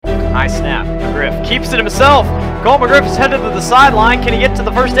High snap. McGriff keeps it himself. Cole McGriff is headed to the sideline. Can he get to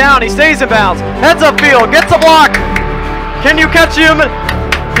the first down? He stays in bounds. Heads upfield. Gets a block. Can you catch him?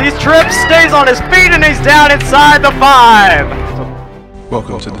 He trips, stays on his feet, and he's down inside the 5.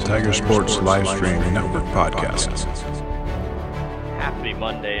 Welcome to the Tiger Sports Livestream Network podcast. Happy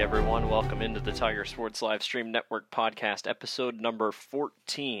Monday, everyone. Welcome into the Tiger Sports Livestream Network podcast, episode number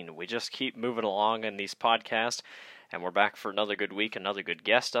 14. We just keep moving along in these podcasts, and we're back for another good week, another good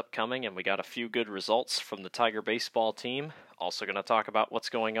guest upcoming, and we got a few good results from the Tiger baseball team. Also going to talk about what's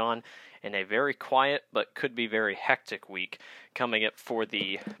going on in a very quiet but could be very hectic week coming up for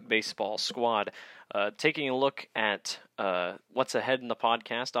the baseball squad. Taking a look at what's ahead in the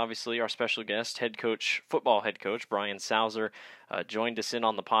podcast, obviously our special guest, football head coach Brian Sauser, joined us in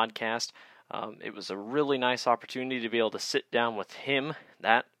on the podcast. It was a really nice opportunity to be able to sit down with him.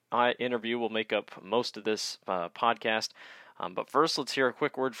 That interview will make up most of this podcast. But first, let's hear a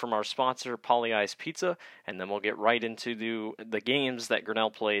quick word from our sponsor, Polly Eyes Pizza, and then we'll get right into the games that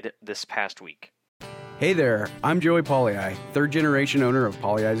Grinnell played this past week. Hey there, I'm Joey Pollyi, third-generation owner of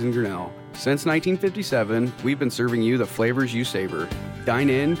Polly Eyes in Grinnell. Since 1957, we've been serving you the flavors you savor. Dine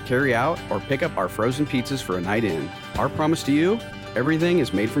in, carry out, or pick up our frozen pizzas for a night in. Our promise to you? Everything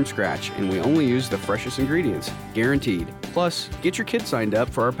is made from scratch, and we only use the freshest ingredients, guaranteed. Plus, get your kids signed up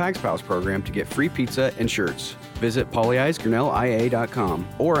for our Pags Pals program to get free pizza and shirts. Visit pollyeysgrinnellia.com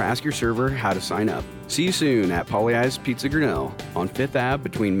or ask your server how to sign up. See you soon at Polly Eyes Pizza Grinnell on 5th Ave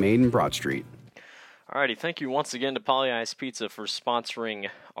between Main and Broad Street. Alrighty, thank you once again to Polly Eyes Pizza for sponsoring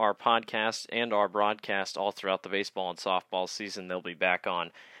our podcast and our broadcast all throughout the baseball and softball season. They'll be back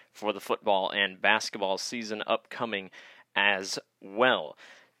on for the football and basketball season upcoming as well.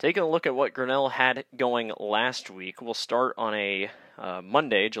 Taking a look at what Grinnell had going last week, we'll start on a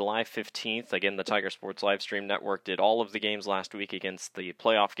Monday, July 15th. Again, the Tiger Sports Livestream Network did all of the games last week against the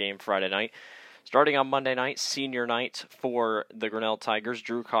playoff game Friday night. Starting on Monday night, senior night for the Grinnell Tigers,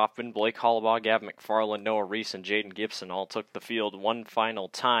 Drew Kaufman, Blake Hollabaugh, Gavin McFarland, Noah Reese, and Jaden Gibson all took the field one final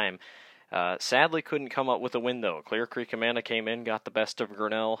time. Sadly, couldn't come up with a win, though. Clear Creek Amana came in, got the best of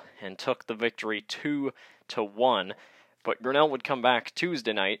Grinnell, and took the victory 2-1. But Grinnell would come back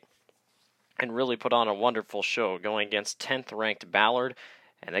Tuesday night and really put on a wonderful show, going against 10th-ranked Ballard,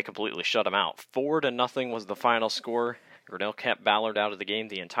 and they completely shut them out. 4-0 was the final score. Grinnell kept Ballard out of the game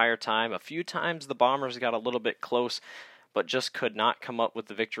the entire time. A few times the Bombers got a little bit close, but just could not come up with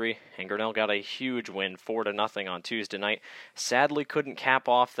the victory, and Grinnell got a huge win, 4-0 on Tuesday night. Sadly, couldn't cap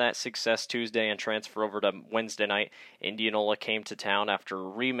off that success Tuesday and transfer over to Wednesday night. Indianola came to town after a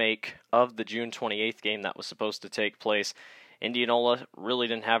remake of the June 28th game that was supposed to take place. Indianola really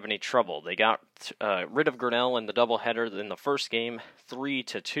didn't have any trouble. They got rid of Grinnell in the doubleheader in the first game,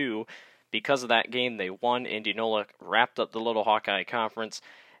 3-2. Because of that game, they won. Indianola wrapped up the Little Hawkeye Conference,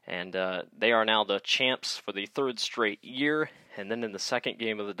 and they are now the champs for the third straight year. And then in the second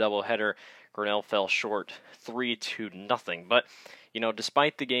game of the doubleheader, Grinnell fell short 3-0. But,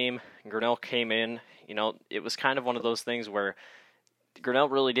 despite the game, Grinnell came in. It was kind of one of those things where Grinnell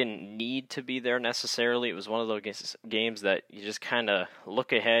really didn't need to be there necessarily. It was one of those games that you just kind of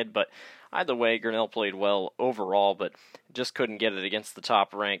look ahead. But either way, Grinnell played well overall, but just couldn't get it against the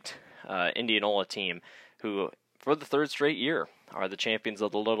top-ranked Indianola team, who, for the third straight year, are the champions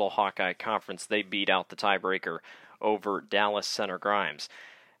of the Little Hawkeye Conference. They beat out the tiebreaker over Dallas Center Grimes.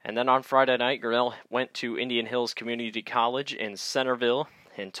 And then on Friday night, Grinnell went to Indian Hills Community College in Centerville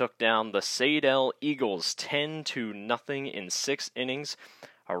and took down the Sadell Eagles 10-0 in 6 innings.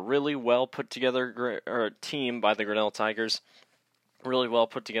 A really well put together team by the Grinnell Tigers. Really well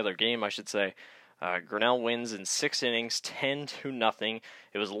put together game, I should say. Grinnell wins in 6 innings, 10-0.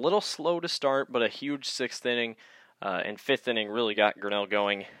 It was a little slow to start, but a huge 6th inning and 5th inning really got Grinnell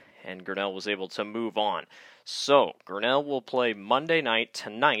going, and Grinnell was able to move on. So, Grinnell will play Monday night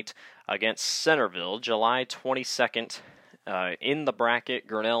tonight against Centerville, July 22nd. In the bracket,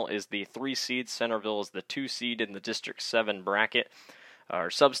 Grinnell is the 3 seed, Centerville is the 2 seed in the District 7 bracket, or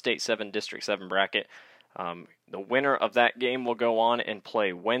Sub-State 7 District 7 bracket. The winner of that game will go on and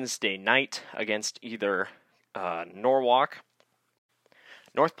play Wednesday night against either Norwalk.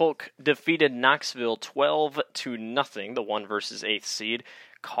 North Polk defeated Knoxville 12-0, the 1 versus 8th seed.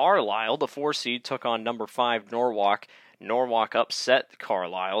 Carlisle, the 4 seed, took on number 5 Norwalk. Norwalk upset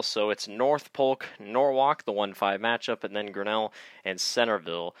Carlisle, so it's North Polk, Norwalk, the 1-5 matchup, and then Grinnell and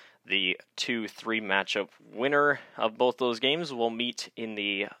Centerville, the 2-3 matchup. Winner of both those games will meet in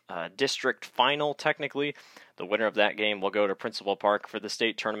the district final, technically. The winner of that game will go to Principal Park for the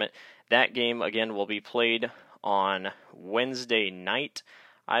state tournament. That game, again, will be played on Wednesday night,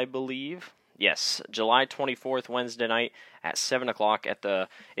 I believe. Yes, July 24th, Wednesday night at 7 o'clock at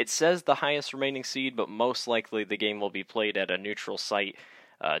it says the highest remaining seed, but most likely the game will be played at a neutral site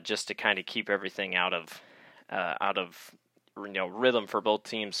just to kind of keep everything out of rhythm for both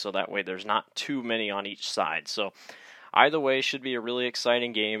teams, so that way there's not too many on each side. So either way, should be a really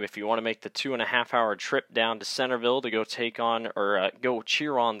exciting game. If you want to make the 2.5-hour trip down to Centerville to go go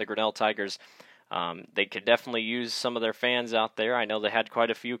cheer on the Grinnell Tigers, they could definitely use some of their fans out there. I know they had quite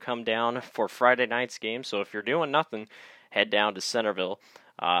a few come down for Friday night's game, so if you're doing nothing, head down to Centerville.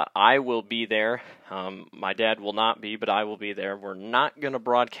 I will be there. My dad will not be, but I will be there. We're not going to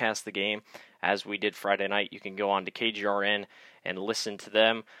broadcast the game as we did Friday night. You can go on to KGRN and listen to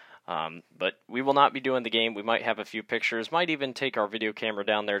them. But we will not be doing the game. We might have a few pictures, might even take our video camera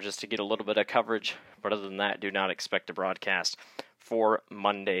down there just to get a little bit of coverage. But other than that, do not expect a broadcast for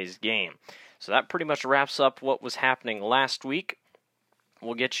Monday's game. So that pretty much wraps up what was happening last week.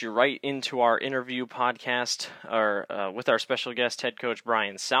 We'll get you right into our interview podcast with our special guest, head coach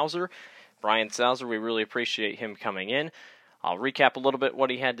Brian Sauser. Brian Sauser, we really appreciate him coming in. I'll recap a little bit what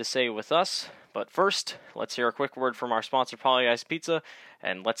he had to say with us. But first, let's hear a quick word from our sponsor, Paulie Ice Pizza,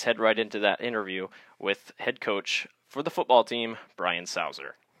 and let's head right into that interview with head coach for the football team, Brian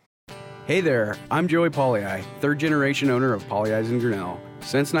Sauser. Hey there, I'm Joey Pauley, third-generation owner of Pauly Eyes in Grinnell.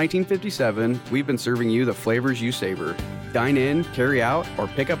 Since 1957, we've been serving you the flavors you savor. Dine in, carry out, or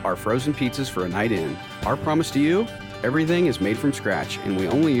pick up our frozen pizzas for a night in. Our promise to you? Everything is made from scratch, and we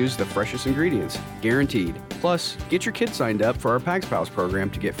only use the freshest ingredients, guaranteed. Plus, get your kids signed up for our Pags Pals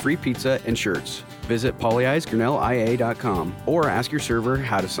program to get free pizza and shirts. Visit polyeye'sgrinnellia.com or ask your server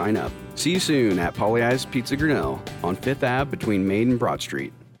how to sign up. See you soon at Pauly Eyes Pizza Grinnell on 5th Ave between Main and Broad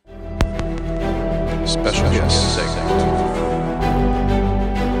Street. Special guest segment.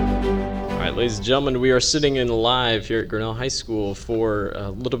 All right, ladies and gentlemen, we are sitting in live here at Grinnell High School for a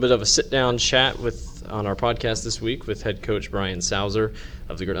little bit of a sit-down chat on our podcast this week with head coach Brian Sauser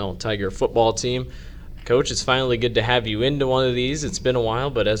of the Grinnell Tiger football team. Coach, it's finally good to have you into one of these. It's been a while,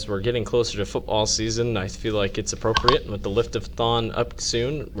 but as we're getting closer to football season, I feel like it's appropriate. And with the Lift-a-thon up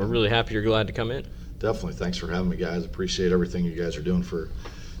soon, we're really happy you're glad to come in. Definitely. Thanks for having me, guys. Appreciate everything you guys are doing for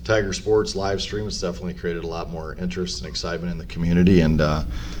Tiger Sports live stream. It's definitely created a lot more interest and excitement in the community. And I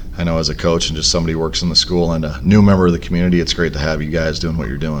know as a coach and just somebody who works in the school and a new member of the community, it's great to have you guys doing what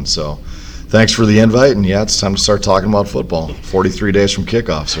you're doing. So thanks for the invite. And yeah, it's time to start talking about football. 43 days from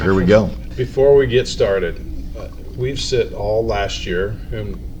kickoff. So here we go. Before we get started, we've sit all last year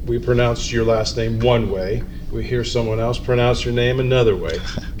and we pronounced your last name one way. We hear someone else pronounce your name another way.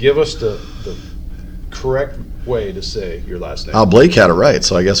 Give us the correct way to say your last name. Blake had it right,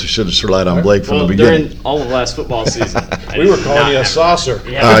 so I guess we should have relied on Blake from the beginning. During all of last football season, we were calling you a saucer.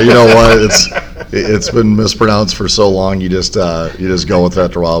 Yeah. You know what? It's been mispronounced for so long. You just go with it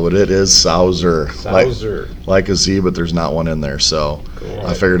after a while. But it is Sauser, like a Z, but there's not one in there. So cool.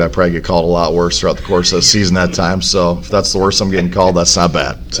 I figured I'd probably get called a lot worse throughout the course of the season that time. So if that's the worst I'm getting called, that's not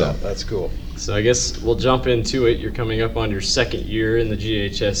bad. So yeah, that's cool. So I guess we'll jump into it. You're coming up on your second year in the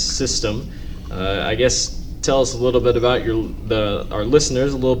GHS system. I guess tell us a little bit about our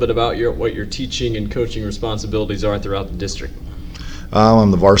listeners a little bit about what your teaching and coaching responsibilities are throughout the district.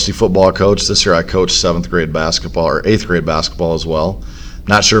 I'm the varsity football coach. This year I coach 7th grade basketball or 8th grade basketball as well.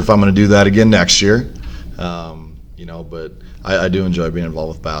 Not sure if I'm going to do that again next year, but I do enjoy being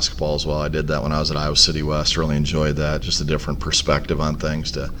involved with basketball as well. I did that when I was at Iowa City West. Really enjoyed that, just a different perspective on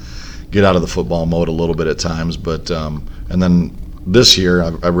things to get out of the football mode a little bit at times. But and then this year,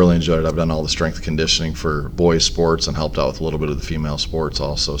 I really enjoyed it. I've done all the strength conditioning for boys sports and helped out with a little bit of the female sports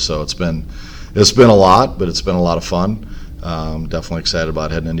also. So it's been a lot, but it's been a lot of fun. Definitely excited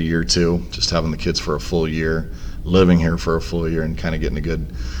about heading into year 2, just having the kids for a full year, living here for a full year, and kind of getting a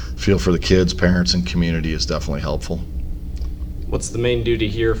good feel for the kids, parents, and community is definitely helpful. What's the main duty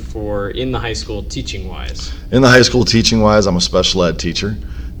here in the high school teaching-wise? In the high school teaching-wise, I'm a special ed teacher.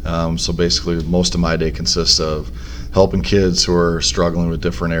 So basically, most of my day consists of helping kids who are struggling with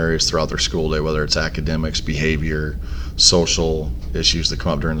different areas throughout their school day, whether it's academics, behavior, social issues that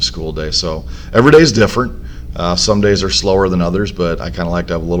come up during the school day. So every day is different. Some days are slower than others, but I kind of like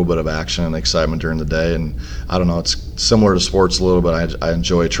to have a little bit of action and excitement during the day. And I don't know, it's similar to sports a little bit. I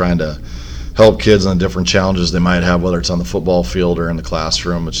enjoy trying to help kids on different challenges they might have, whether it's on the football field or in the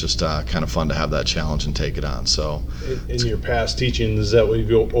classroom. It's just kind of fun to have that challenge and take it on. So, in your past teaching, is that what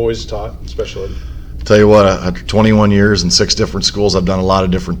you've always taught, special ed? Tell you what, after 21 years in 6 different schools, I've done a lot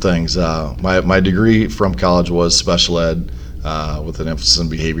of different things. My degree from college was special ed with an emphasis on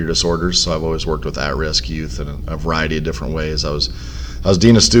behavior disorders. So I've always worked with at-risk youth in a variety of different ways. I was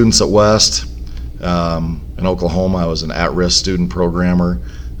dean of students at West. In Oklahoma, I was an at-risk student programmer.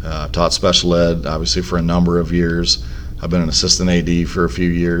 Taught special ed, obviously, for a number of years. I've been an assistant AD for a few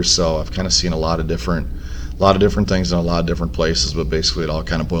years, so I've kind of seen a lot of different things in a lot of different places, but basically it all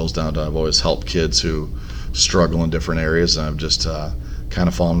kind of boils down to I've always helped kids who struggle in different areas, and I've just kind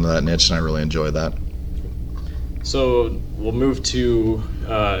of fallen into that niche, and I really enjoy that. So we'll move to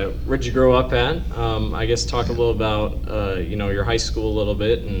where'd you grow up at? I guess talk a little about your high school a little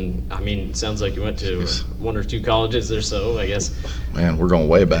bit, and I mean it sounds like you went to one or two colleges or so. I guess. Man, we're going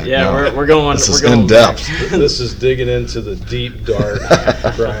way back. Yeah, now. we're going. This is going in depth. This is digging into the deep, dark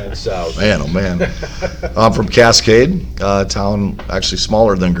Brian South. Man, oh man. I'm from Cascade, town actually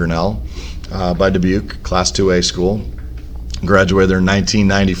smaller than Grinnell, by Dubuque, Class 2A school. Graduated there in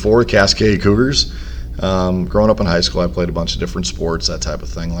 1994, Cascade Cougars. Growing up in high school, I played a bunch of different sports, that type of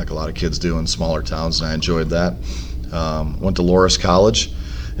thing, like a lot of kids do in smaller towns, and I enjoyed that. Went to Loras College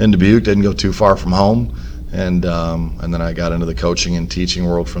in Dubuque, didn't go too far from home, and then I got into the coaching and teaching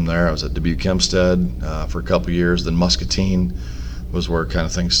world from there. I was at Dubuque Hempstead for a couple years, then Muscatine was where kind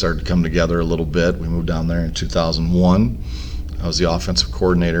of things started to come together a little bit. We moved down there in 2001. I was the offensive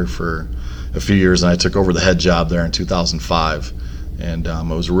coordinator for a few years, and I took over the head job there in 2005. And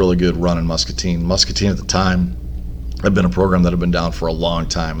it was a really good run in Muscatine. Muscatine at the time had been a program that had been down for a long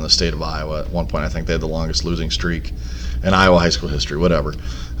time in the state of Iowa. At one point, I think they had the longest losing streak in Iowa high school history, whatever.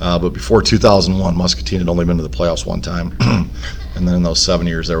 But before 2001, Muscatine had only been to the playoffs one time. And then in those 7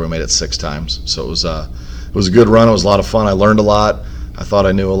 years there, we made it 6 times. So it was a good run. It was a lot of fun. I learned a lot. I thought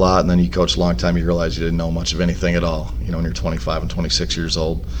I knew a lot. And then you coach a long time, you realize you didn't know much of anything at all, when you're 25 and 26 years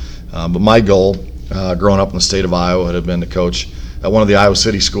old. But my goal, growing up in the state of Iowa, had been to coach at one of the Iowa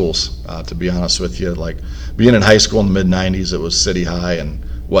City schools, to be honest with you. Like being in high school in the mid-'90s, it was City High and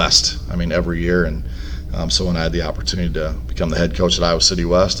West, every year. And so when I had the opportunity to become the head coach at Iowa City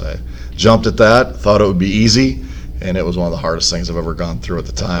West, I jumped at that, thought it would be easy, and it was one of the hardest things I've ever gone through at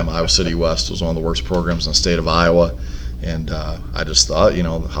the time. Iowa City West was one of the worst programs in the state of Iowa, and I just thought,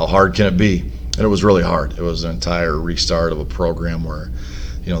 how hard can it be? And it was really hard. It was an entire restart of a program where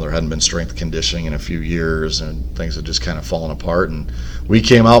there hadn't been strength conditioning in a few years, and things had just kind of fallen apart. And we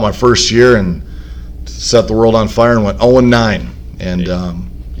came out my first year and set the world on fire and went 0-9. And,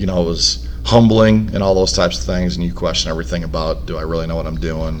 it was humbling and all those types of things. And you question everything about, do I really know what I'm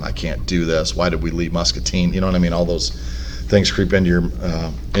doing? I can't do this. Why did we leave Muscatine? You know what I mean? All those things creep into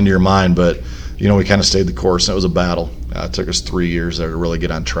your mind. But, we kind of stayed the course, and it was a battle. It took us 3 years there to really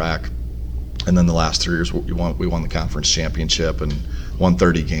get on track. And then the last 3 years, we won the conference championship and won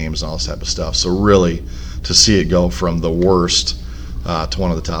 30 games and all this type of stuff. So really, to see it go from the worst to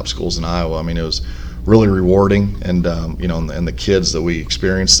one of the top schools in Iowa, it was really rewarding. And and the kids that we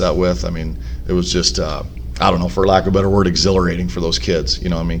experienced that with, it was just for lack of a better word, exhilarating for those kids.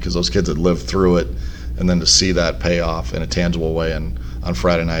 Because those kids had lived through it, and then to see that pay off in a tangible way and on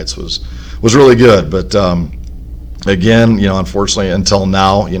Friday nights was really good. But again, unfortunately, until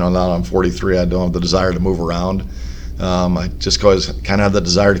now, now I'm 43, I don't have the desire to move around. I just always kind of had the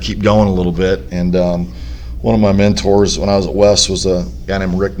desire to keep going a little bit. And one of my mentors when I was at West was a guy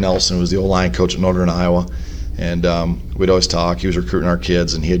named Rick Nelson, who was the O-line coach at Northern Iowa. And we'd always talk. He was recruiting our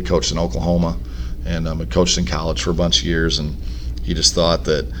kids, and he had coached in Oklahoma and had coached in college for a bunch of years. And he just thought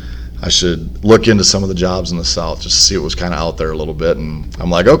that I should look into some of the jobs in the South just to see what was kind of out there a little bit. And I'm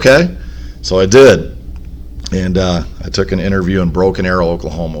like, okay. So I did. And I took an interview in Broken Arrow,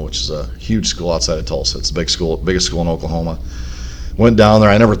 Oklahoma, which is a huge school outside of Tulsa. It's a biggest school in Oklahoma. Went down there.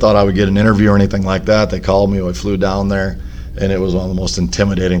 I never thought I would get an interview or anything like that. They called me. I flew down there, and it was one of the most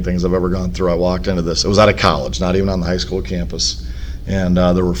intimidating things I've ever gone through. I walked into this. It was out of college, not even on the high school campus. And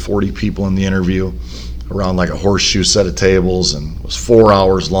there were 40 people in the interview around like a horseshoe set of tables, and it was 4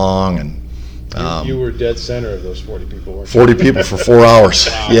 hours long. And you were dead center of those 40 people, weren't you? 40 people for 4 hours.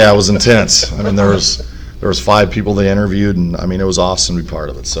 Yeah, it was intense. There was 5 people they interviewed, and it was awesome to be part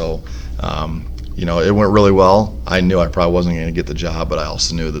of it. So, it went really well. I knew I probably wasn't going to get the job, but I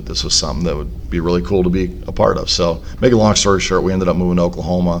also knew that this was something that would be really cool to be a part of. So, make a long story short, we ended up moving to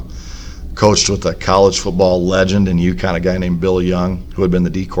Oklahoma, coached with a college football legend in UConn, a guy named Bill Young, who had been the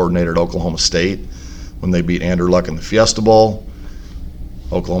D coordinator at Oklahoma State when they beat Andrew Luck in the Fiesta Bowl.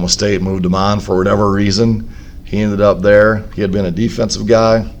 Oklahoma State moved him on for whatever reason. He ended up there. He had been a defensive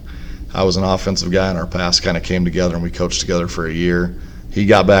guy. I was an offensive guy, and our paths kind of came together, and we coached together for a year. He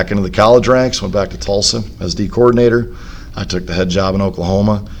got back into the college ranks, went back to Tulsa as D coordinator. I took the head job in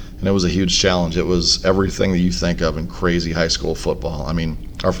Oklahoma, and it was a huge challenge. It was everything that you think of in crazy high school football.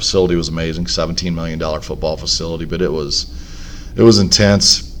 Our facility was amazing, $17 million football facility, but it was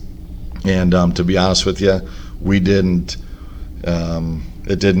intense. And to be honest with you, it didn't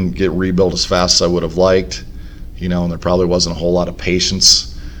get rebuilt as fast as I would have liked, and there probably wasn't a whole lot of patience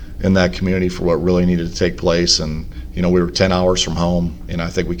in that community for what really needed to take place. And we were 10 hours from home, and I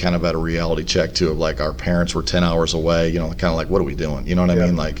think we kind of had a reality check too of like our parents were 10 hours away, kind of like, what are we doing? You know what I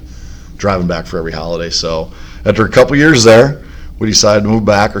mean? Like driving back for every holiday. So after a couple years there, we decided to move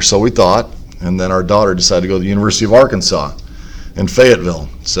back, or so we thought. And then our daughter decided to go to the University of Arkansas in Fayetteville.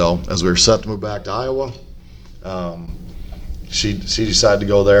 So as we were set to move back to Iowa, she decided to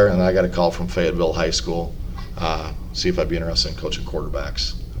go there, and I got a call from Fayetteville High School, see if I'd be interested in coaching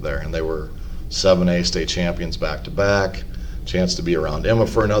quarterbacks there. And they were 7A state champions back-to-back, chance to be around Emma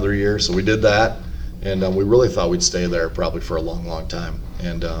for another year. So we did that, and we really thought we'd stay there probably for a long, long time.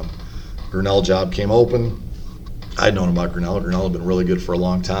 And Grinnell job came open. I'd known about Grinnell. Grinnell had been really good for a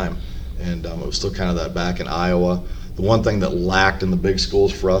long time, and it was still kind of that back in Iowa. The one thing that lacked in the big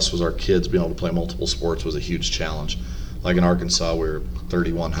schools for us was our kids being able to play multiple sports was a huge challenge. Like in Arkansas, we were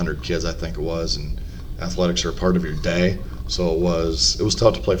 3,100 kids, I think it was, and athletics are a part of your day. So it was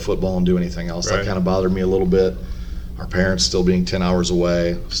tough to play football and do anything else. Right. That kind of bothered me a little bit. Our parents still being 10 hours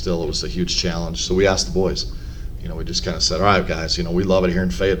away, still it was a huge challenge. So we asked the boys. We just kind of said, all right, guys, we love it here in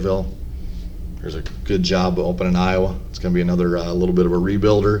Fayetteville. There's a good job open in Iowa. It's going to be another little bit of a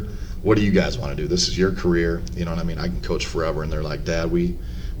rebuilder. What do you guys want to do? This is your career. You know what I mean? I can coach forever. And they're like, Dad, we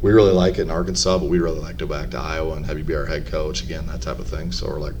really like it in Arkansas, but we'd really like to go back to Iowa and have you be our head coach again, that type of thing. So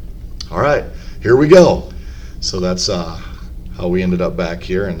we're like, all right, here we go. So that's how we ended up back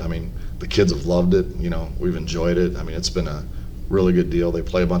here. And, the kids have loved it. We've enjoyed it. It's been a really good deal. They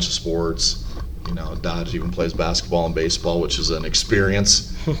play a bunch of sports. Dodge even plays basketball and baseball, which is an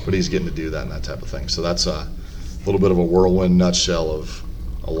experience, but he's getting to do that and that type of thing. So that's a little bit of a whirlwind nutshell of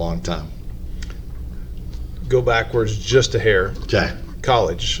a long time. Go backwards just a hair. Okay.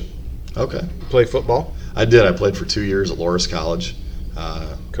 College. Okay. Play football? I did. I played for 2 years at Loras College.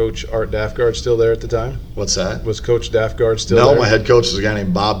 Coach Art Dafgard still there at the time? What's that? Was Coach Dafgard still there? there? No, my head coach was a guy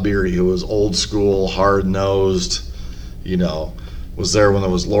named Bob Beery, who was old school, hard-nosed, was there when there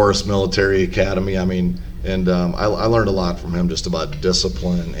was Loras Military Academy. I learned a lot from him just about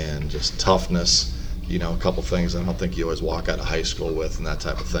discipline and just toughness, a couple things I don't think you always walk out of high school with and that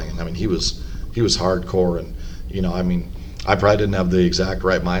type of thing. And he was hardcore, and I probably didn't have the exact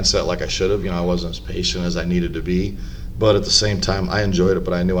right mindset like I should have. I wasn't as patient as I needed to be, but at the same time I enjoyed it,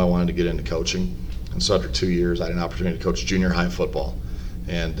 but I knew I wanted to get into coaching. And so after 2 years I had an opportunity to coach junior high football,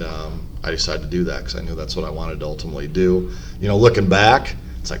 and I decided to do that because I knew that's what I wanted to ultimately do. Looking back,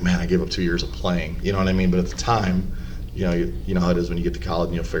 it's like, man, I gave up 2 years of playing, you know what I mean? But at the time, you know how it is when you get to college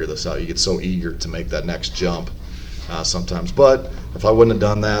and you'll figure this out. You get so eager to make that next jump sometimes. But if I wouldn't have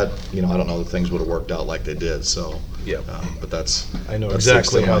done that, I don't know that things would have worked out like they did. So, yeah. But that's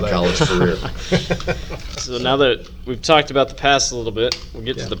exactly how my college career. So now that we've talked about the past a little bit, we'll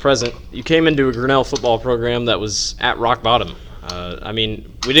get to the present. You came into a Grinnell football program that was at rock bottom.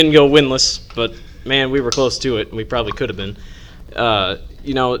 We didn't go winless, but man, we were close to it, and we probably could have been.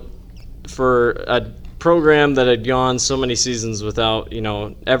 For a program that had gone so many seasons without,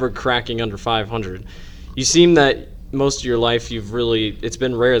 ever cracking under 500, you seem that most of your life it's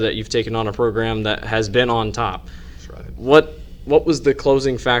been rare that you've taken on a program that has been on top. That's right. What was the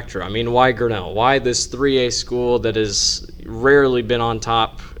closing factor? Why Grinnell? Why this 3A school that has rarely been on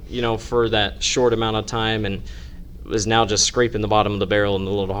top, for that short amount of time and is now just scraping the bottom of the barrel in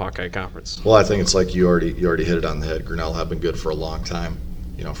the Little Hawkeye Conference? Well, I think it's like you already hit it on the head. Grinnell have been good for a long time.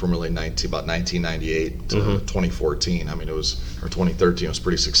 From really about 1998 to 2014. Or 2013 was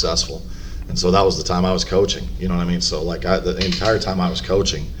pretty successful. And so that was the time I was coaching. You know what I mean? So the entire time I was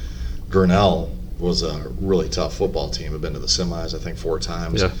coaching, Grinnell was a really tough football team. Had been to the semis, I think, 4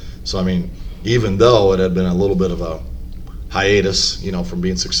 times. Yeah. So even though it had been a little bit of a hiatus, from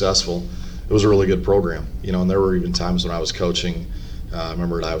being successful, it was a really good program. And there were even times when I was coaching. I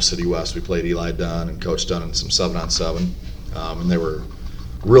remember at Iowa City West, we played Eli Dunn and Coach Dunn in some 7-on-7, and they were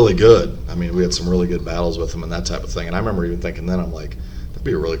really good. We had some really good battles with them and that type of thing. And I remember even thinking then, I'm like, that'd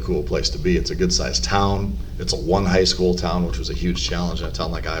be a really cool place to be. It's a good-sized town. It's a one high school town, which was a huge challenge in a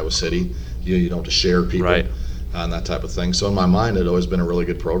town like Iowa City. You don't have to share people, right, and that type of thing. So in my mind, it had always been a really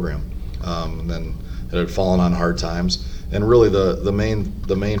good program. And then it had fallen on hard times. And really the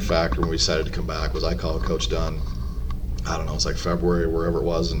main factor when we decided to come back was I called Coach Dunn, I don't know, it's like February, wherever it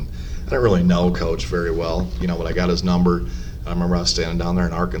was, and I didn't really know Coach very well, but I got his number. I remember I was standing down there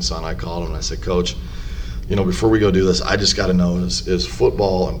in Arkansas, and I called him and I said, Coach, before we go do this, I just got to know, is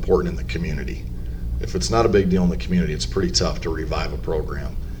football important in the community? If it's not a big deal in the community, it's pretty tough to revive a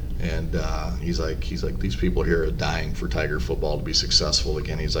program. And he's like, these people here are dying for Tiger football to be successful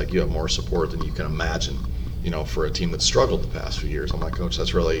again. He's like, you have more support than you can imagine, for a team that's struggled the past few years. I'm like, Coach,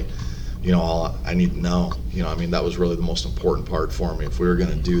 that's really all I need to know. I mean, that was really the most important part for me. If we were going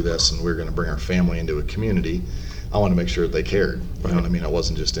to do this and we were going to bring our family into a community, I wanted to make sure that they cared. You know what I mean? I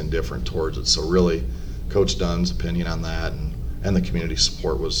wasn't just indifferent towards it. So really, Coach Dunn's opinion on that and the community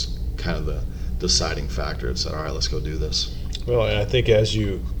support was kind of the deciding factor. It said, all right, let's go do this. Well, and I think as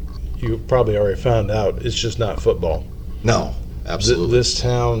you probably already found out, it's just not football. No, absolutely. This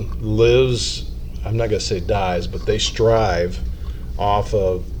town lives, I'm not going to say dies, but they strive off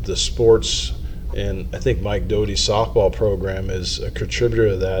of the sports, and I think Mike Doty's softball program is a contributor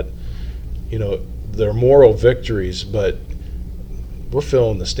to that. They're moral victories, but we're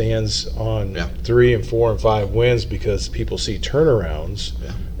filling the stands on 3 and 4 and 5 wins because people see turnarounds,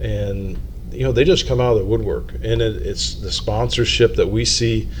 and they just come out of the woodwork. And it's the sponsorship that we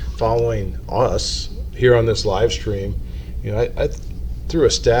see following us here on this live stream. I threw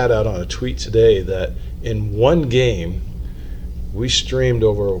a stat out on a tweet today that in one game we streamed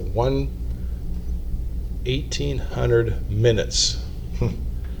over 1,800 minutes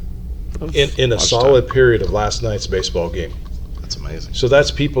in a solid period of last night's baseball game. That's amazing. So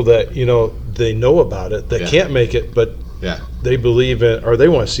that's people that they know about it, that can't make it, but they believe it, or they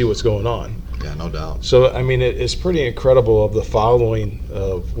want to see what's going on. Yeah, no doubt. So I mean, it's pretty incredible of the following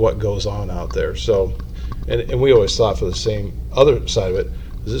of what goes on out there. So, and we always thought for the same other side of it,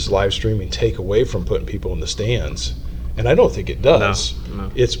 does this live streaming take away from putting people in the stands? And I don't think it does.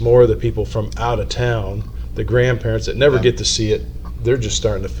 No. It's more the people from out of town, the grandparents that never get to see it. They're just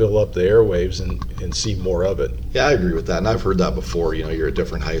starting to fill up the airwaves and see more of it. Yeah, I agree with that. And I've heard that before. You're at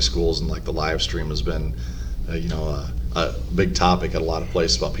different high schools, and like the live stream has been, a big topic at a lot of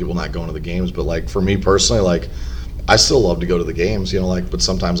places about people not going to the games. But like for me personally, like I still love to go to the games, but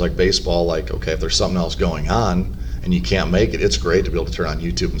sometimes like baseball, like, okay, if there's something else going on and you can't make it, it's great to be able to turn on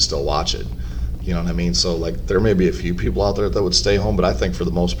YouTube and still watch it. You know what I mean? So like there may be a few people out there that would stay home, but I think for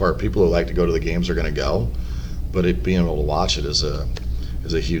the most part, people who like to go to the games are going to go. But being able to watch it is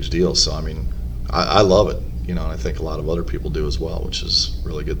a huge deal. So I mean, I love it, and I think a lot of other people do as well, which is a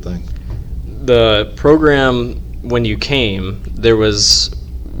really good thing. The program, when you came,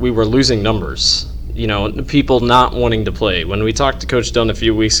 we were losing numbers. People not wanting to play. When we talked to Coach Dunn a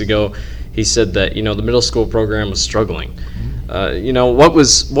few weeks ago, he said that the middle school program was struggling. What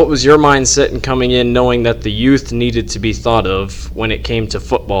was your mindset in coming in, knowing that the youth needed to be thought of when it came to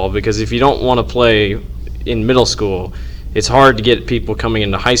football? Because if you don't want to play in middle school, it's hard to get people coming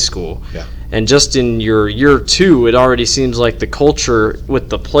into high school. Yeah. And just in your year 2, it already seems like the culture with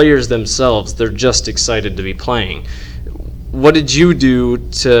the players themselves, they're just excited to be playing. What did you do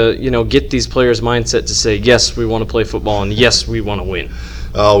to, get these players' mindset to say, yes, we want to play football, and yes, we want to win?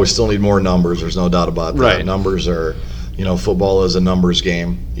 Oh, we still need more numbers. There's no doubt about that. Right. Numbers are, football is a numbers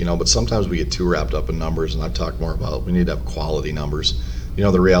game, but sometimes we get too wrapped up in numbers, and I've talked more about we need to have quality numbers.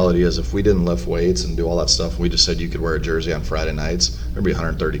 The reality is if we didn't lift weights and do all that stuff, and we just said you could wear a jersey on Friday nights, there'd be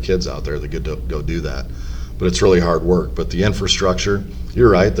 130 kids out there that could go do that. But it's really hard work. But the infrastructure, you're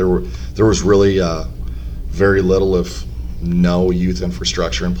right, there was really very little, if no, youth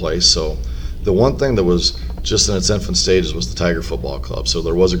infrastructure in place. So the one thing that was just in its infant stages was the Tiger Football Club. So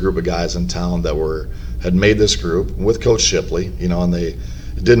there was a group of guys in town that had made this group with Coach Shipley, and they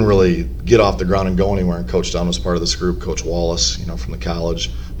didn't really get off the ground and go anywhere. And Coach Dunn was part of this group, Coach Wallace, from the college,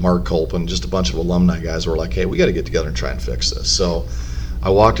 Mark Colpin, just a bunch of alumni guys who were like, hey, we got to get together and try and fix this. So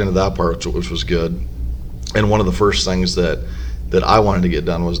I walked into that part, which was good. And one of the first things that I wanted to get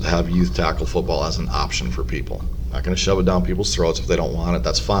done was to have youth tackle football as an option for people. Not going to shove it down people's throats. If they don't want it,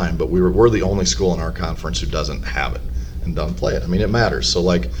 that's fine. But we're the only school in our conference who doesn't have it and doesn't play it. I mean, it matters. So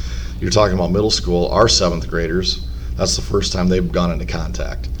like you're talking about middle school, our 7th graders, that's the first time they've gone into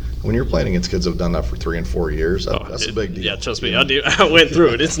contact. When you're playing against kids that have done that for 3 and 4 years, that's a big deal. Yeah, trust me, I went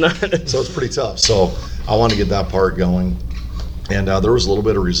through it. It's not. So it's pretty tough. So I wanted to get that part going. And there was a little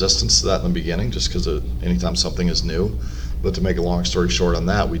bit of resistance to that in the beginning, just because anytime something is new. But to make a long story short on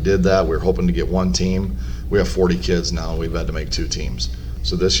that, we did that. We were hoping to get one team. We have 40 kids now, and we've had to make 2 teams.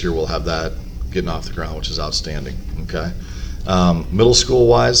 So this year we'll have that getting off the ground, which is outstanding. Okay. Middle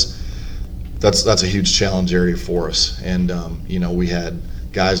school-wise, that's a huge challenge area for us. And, we had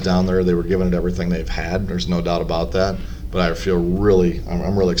guys down there, they were giving it everything they've had. There's no doubt about that. But I feel I'm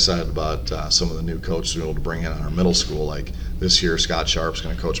really excited about some of the new coaches we're able to bring in on our middle school. Like this year, Scott Sharp's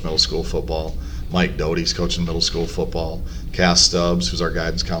going to coach middle school football. Mike Doty's coaching middle school football. Cass Stubbs, who's our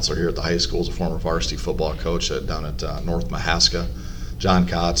guidance counselor here at the high school, is a former varsity football coach down at North Mahaska. John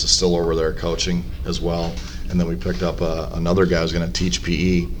Kotz is still over there coaching as well. And then we picked up another guy who's going to teach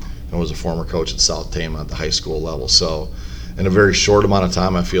PE and was a former coach at South Tama at the high school level. So in a very short amount of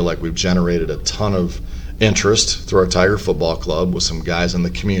time, I feel like we've generated a ton of interest through our Tiger Football Club with some guys in the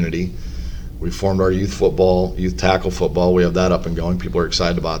community We formed our youth tackle football. We have that up and going. People are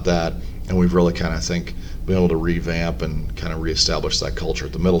excited about that. And we've really kind of, been able to revamp and kind of reestablish that culture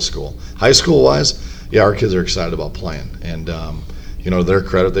at the middle school. High school-wise, yeah, our kids are excited about playing. And, to their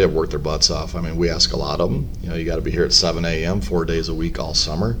credit, they have worked their butts off. I mean, we ask a lot of them. You got to be here at 7 a.m., 4 days a week all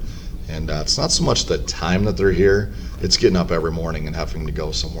summer. And it's not so much the time that they're here, it's getting up every morning and having to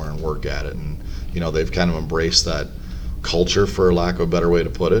go somewhere and work at it. And, they've kind of embraced that culture, for lack of a better way to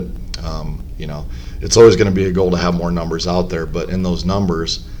put it. It's always going to be a goal to have more numbers out there, but in those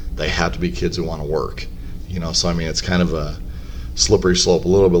numbers, they have to be kids who want to work. So I mean, it's kind of a slippery slope a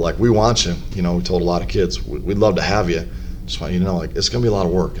little bit. Like, we want you. We told a lot of kids, we'd love to have you. Just want you to know, like, it's going to be a lot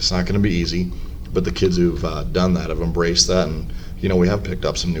of work. It's not going to be easy. But the kids who've done that have embraced that, and we have picked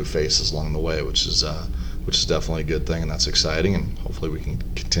up some new faces along the way, which is definitely a good thing, and that's exciting. And hopefully we can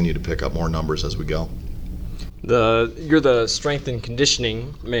continue to pick up more numbers as we go. You're the strength and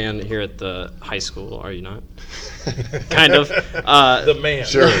conditioning man here at the high school, are you not? Kind of. The man.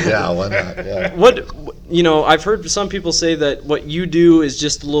 Sure, yeah, why not? Yeah. I've heard some people say that what you do is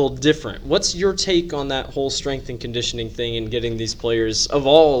just a little different. What's your take on that whole strength and conditioning thing and getting these players of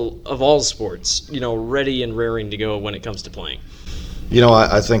all sports, ready and raring to go when it comes to playing?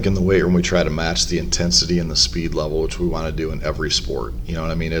 I think in the weight room we try to match the intensity and the speed level, which we want to do in every sport. You know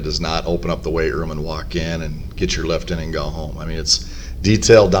what I mean? It does not open up the weight room and walk in and get your lift in and go home. I mean, it's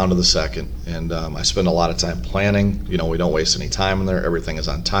detailed down to the second. And I spend a lot of time planning. We don't waste any time in there. Everything is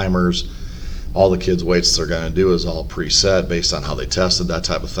on timers. All the kids' weights they're going to do is all preset based on how they tested, that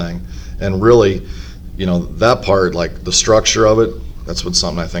type of thing. And really, that part, like the structure of it, that's what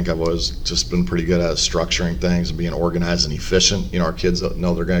something I think I've always just been pretty good at, is structuring things and being organized and efficient. Our kids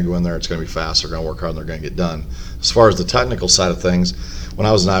know they're going to go in there, it's going to be fast, they're going to work hard, and they're going to get done. As far as the technical side of things, when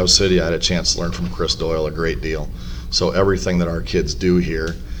I was in Iowa City, I had a chance to learn from Chris Doyle a great deal. So everything that our kids do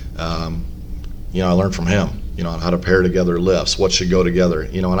here, I learned from him, on how to pair together lifts, what should go together.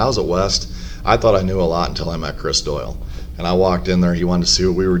 When I was at West, I thought I knew a lot until I met Chris Doyle. And I walked in there, he wanted to see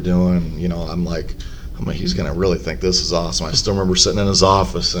what we were doing, I'm like, he's going to really think this is awesome. I still remember sitting in his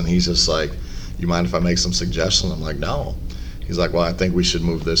office, and he's just like, you mind if I make some suggestions? I'm like, no. He's like, well, I think we should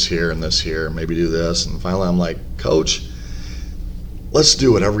move this here and this here, and maybe do this. And finally I'm like, Coach, let's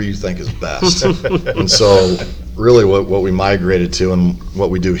do whatever you think is best. And so really what we migrated to and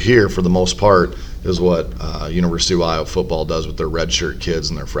what we do here for the most part is what University of Iowa football does with their redshirt kids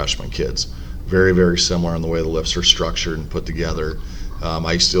and their freshman kids. Very, very similar in the way the lifts are structured and put together.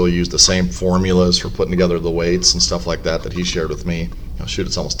 I still use the same formulas for putting together the weights and stuff like that he shared with me.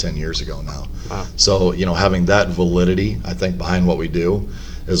 It's almost 10 years ago now. Wow. So, having that validity, I think, behind what we do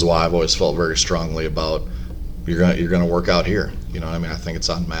is why I've always felt very strongly about you're going to work out here. I think it's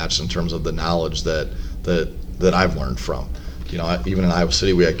unmatched in terms of the knowledge that I've learned from. Even in Iowa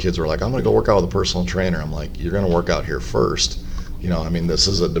City, we had kids who were like, I'm going to go work out with a personal trainer. I'm like, you're going to work out here first. This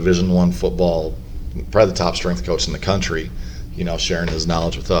is a Division I football, probably the top strength coach in the country, sharing his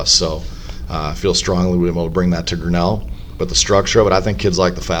knowledge with us. So I feel strongly we're able to bring that to Grinnell. But the structure of it, I think kids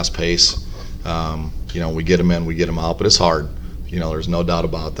like the fast pace. We get them in, we get them out, but it's hard. There's no doubt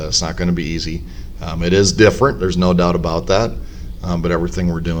about that. It's not going to be easy. It is different. There's no doubt about that. But everything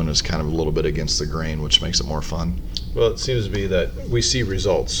we're doing is kind of a little bit against the grain, which makes it more fun. Well, it seems to be that we see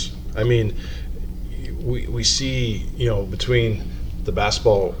results. I mean, we see, between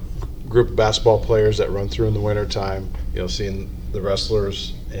the group of basketball players that run through in the wintertime, seeing the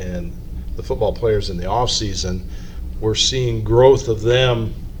wrestlers and the football players in the off season, we're seeing growth of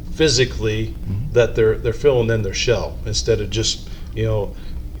them physically, that they're filling in their shell instead of just, a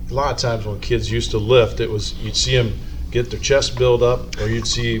lot of times when kids used to lift, it was, you'd see them get their chest build up, or you'd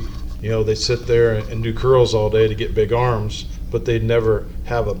see, they sit there and do curls all day to get big arms, but they'd never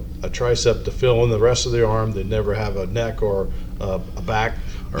have a tricep to fill in the rest of their arm. They'd never have a neck or a back,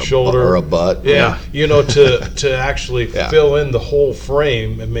 or shoulder, or a butt. Yeah. To actually fill in the whole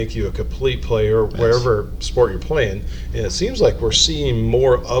frame and make you a complete player wherever sport you're playing. And it seems like we're seeing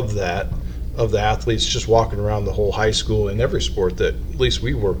more of that, of the athletes just walking around the whole high school in every sport that at least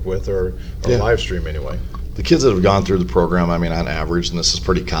we work with or live stream anyway. The kids that have gone through the program, on average, and this is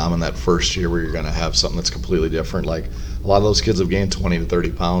pretty common, that first year where you're going to have something that's completely different, like a lot of those kids have gained 20 to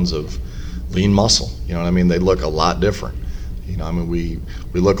 30 pounds of lean muscle. They look a lot different. We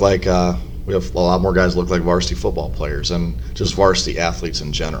look like, we have a lot more guys look like varsity football players and just varsity athletes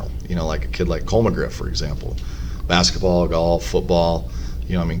in general. Like a kid like Cole McGriff, for example. Basketball, golf, football,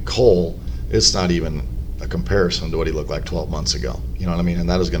 Cole, it's not even a comparison to what he looked like 12 months ago. And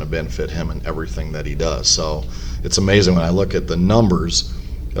that is going to benefit him in everything that he does. So it's amazing when I look at the numbers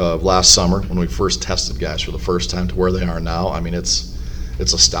of last summer when we first tested guys for the first time to where they are now. It's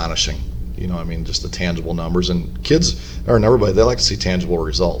astonishing. Just the tangible numbers. And kids, or everybody, they like to see tangible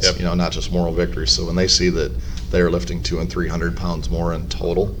results, Yep. Not just moral victories. So when they see that they are lifting 200 and 300 pounds more in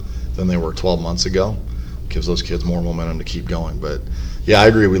total than they were 12 months ago, gives those kids more momentum to keep going. But, yeah, I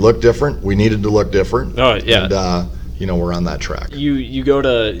agree. We look different. We needed to look different. Oh, yeah. And, we're on that track. You go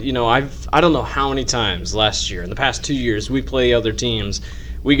to, I don't know how many times last year, in the past 2 years, we play other teams.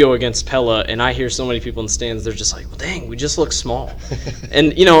 We go against Pella, and I hear so many people in the stands, they're just like, well, dang, we just look small.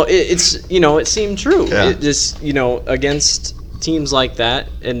 And, it seemed true. Yeah. It just, against teams like that,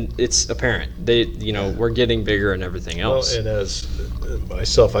 and it's apparent. We're getting bigger and everything else. Well, and as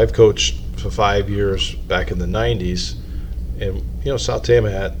myself, I've coached for 5 years back in the 90s. And, South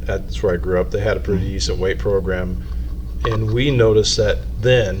Tama, that's where I grew up, they had a pretty decent weight program. And we noticed that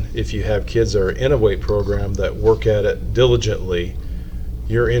then, if you have kids that are in a weight program that work at it diligently,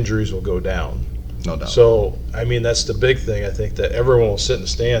 your injuries will go down. No doubt. So, that's the big thing. I think that everyone will sit in the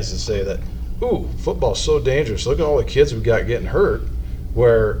stands and say that, ooh, football's so dangerous. Look at all the kids we got getting hurt.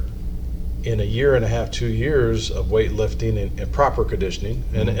 Where in a year and a half, 2 years of weightlifting and proper conditioning,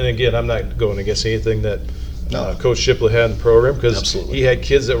 and again, I'm not going against anything that Coach Shipley had in the program, because he had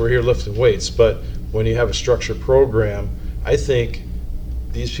kids that were here lifting weights. But when you have a structured program, I think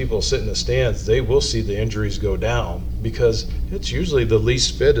these people sit in the stands, they will see the injuries go down, because it's usually the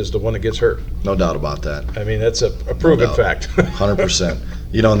least fit is the one that gets hurt. No doubt about that. That's a proven fact. 100%.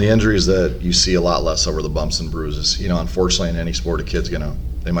 And the injuries that you see a lot less over the bumps and bruises. Unfortunately, in any sport, a kid's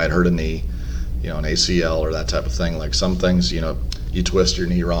they might hurt a knee, an ACL or that type of thing. Like some things, you twist your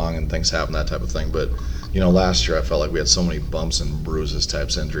knee wrong and things happen, that type of thing. But, last year I felt like we had so many bumps and bruises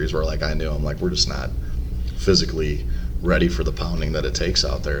types injuries where, like, I knew we're just not physically ready for the pounding that it takes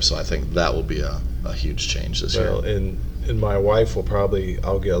out there. So I think that will be a huge change this year. And my wife will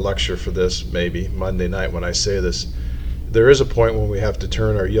I'll get a lecture for this maybe Monday night when I say this. There is a point when we have to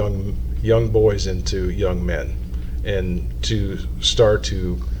turn our young boys into young men, and to start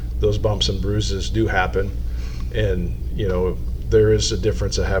to, those bumps and bruises do happen, and there is a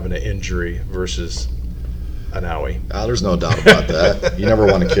difference of having an injury versus an owie. There's no doubt about that. You never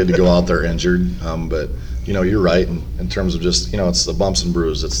want a kid to go out there injured, but you're right in terms of just it's the bumps and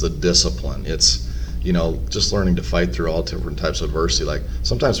bruises, it's the discipline, it's just learning to fight through all different types of adversity. Like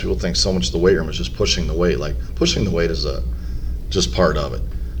sometimes people think so much of the weight room is just pushing the weight. Like pushing the weight is just part of it.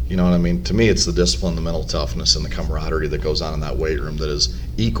 You know what I mean? To me, it's the discipline, the mental toughness, and the camaraderie that goes on in that weight room that is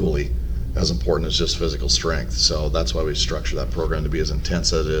equally as important as just physical strength. So that's why we structure that program to be as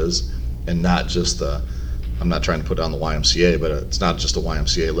intense as it is, and not just I'm not trying to put down the YMCA, but it's not just a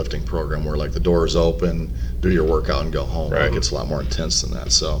YMCA lifting program where like the door is open, do your workout and go home. Right. Like it's a lot more intense than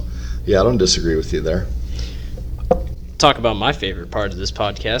that. So yeah, I don't disagree with you there. Talk about my favorite part of this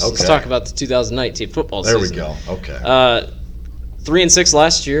podcast. Okay. Let's talk about the 2019 football There season. we go. Okay. 3-6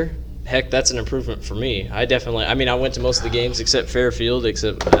 last year. Heck, that's an improvement for me. I went to most of the games except Fairfield,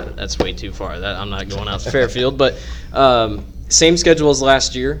 that's way too far. I'm not going out to Fairfield. But same schedule as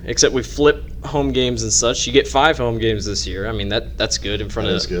last year, except we flip home games and such. You get 5 home games this year. That's good in front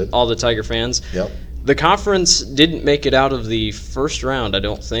of all the Tiger fans. Yep. The conference didn't make it out of the first round, I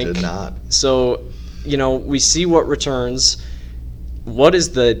don't think. Did not. So, we see what returns. What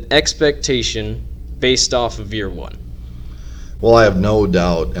is the expectation based off of year one? Well, I have no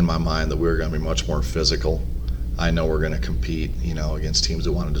doubt in my mind that we're going to be much more physical. I know we're going to compete, against teams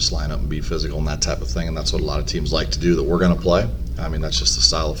that want to just line up and be physical and that type of thing, and that's what a lot of teams like to do that we're going to play. That's just the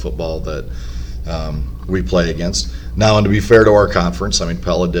style of football that we play against. Now, and to be fair to our conference,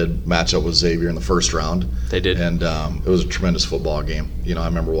 Pella did match up with Xavier in the first round. They did. And it was a tremendous football game. I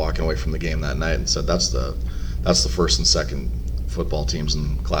remember walking away from the game that night and said, that's the first and second football teams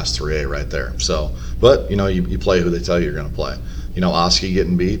in Class 3A right there. So, but, you play who they tell you you're going to play. Oski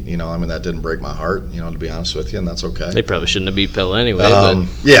getting beat, that didn't break my heart, to be honest with you, and that's okay. They probably shouldn't have beat Pella anyway.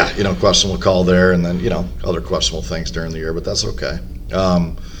 Yeah, questionable call there, and then, other questionable things during the year, but that's okay.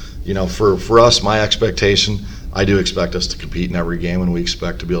 For us, my expectation, I do expect us to compete in every game, and we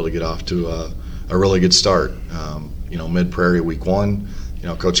expect to be able to get off to a really good start. Mid-Prairie week 1,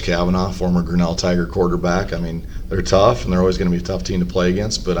 Coach Kavanaugh, former Grinnell Tiger quarterback, they're tough, and they're always going to be a tough team to play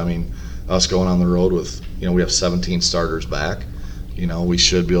against, but, us going on the road with, we have 17 starters back, we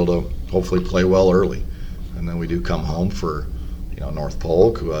should be able to hopefully play well early. And then we do come home for, North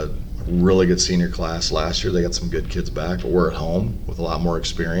Polk, who had a really good senior class last year. They got some good kids back, but we're at home with a lot more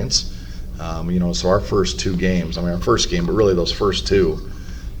experience. So our first 2 games, our first game, but really those first 2,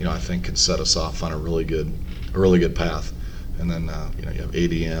 I think can set us off on a really good path. And then, you have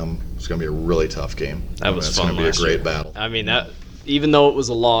ADM. It's going to be a really tough game. That was it's fun. It's going to be a great battle. even though it was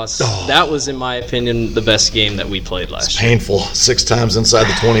a loss, that was, in my opinion, the best game that we played last year. Painful. 6 times inside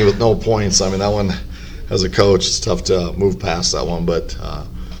the 20 with no points. I mean, that one, as a coach, it's tough to move past that one. But,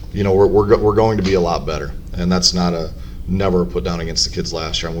 we're going to be a lot better. And that's never a put down against the kids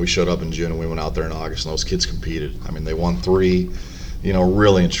last year. I mean, we showed up in June and we went out there in August, and those kids competed. I mean, they won 3.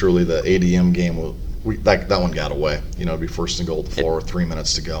 Really and truly, the ADM game, that one got away. To be first and goal at the 4 with 3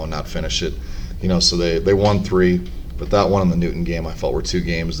 minutes to go and not finish it. So they won 3. But that one and the Newton game, I felt, were 2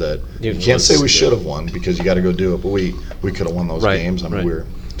 games that you can't say we should have won because you got to go do it. But we could have won those games. I mean, we were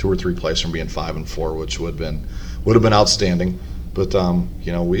 2 or 3 plays from being 5-4, which would have been outstanding. But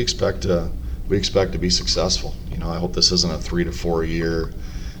we expect to be successful. I hope this isn't a 3 to 4 year,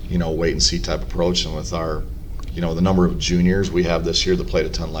 wait and see type approach. And with our, the number of juniors we have this year that played a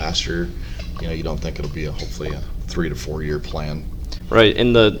ton last year, you don't think it'll be hopefully a 3 to 4 year plan. Right,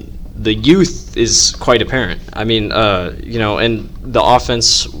 and the youth is quite apparent. I mean, and the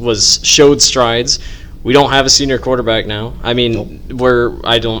offense showed strides. We don't have a senior quarterback now. I mean,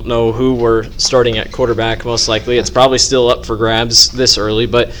 I don't know who we're starting at quarterback most likely. It's probably still up for grabs this early,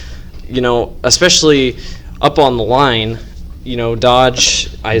 but especially up on the line, Dodge,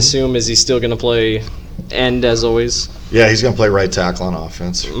 I assume, is he still going to play end as always? Yeah, he's going to play right tackle on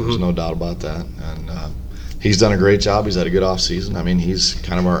offense. There's no doubt about that. And he's done a great job. He's had a good offseason. I mean, he's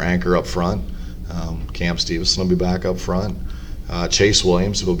kind of our anchor up front. Cam Stevenson will be back up front. Chase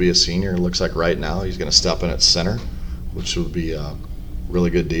Williams will be a senior. It looks like right now he's going to step in at center, which would be a really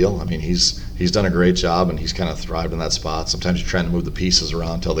good deal. I mean, he's done a great job, and he's kind of thrived in that spot. Sometimes you're trying to move the pieces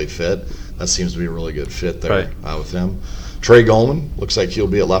around until they fit. That seems to be a really good fit there with him. Trey Goldman looks like he'll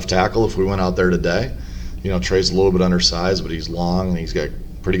be at left tackle if we went out there today. Trey's a little bit undersized, but he's long, and he's got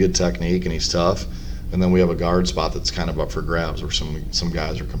pretty good technique, and he's tough. And then we have a guard spot that's kind of up for grabs where some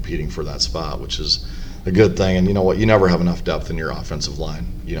guys are competing for that spot, which is a good thing. And you know what? You never have enough depth in your offensive line.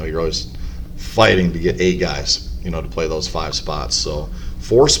 You're always fighting to get 8 guys, to play those 5 spots. So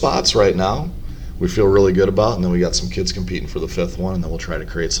 4 spots right now we feel really good about, and then we got some kids competing for the 5th one, and then we'll try to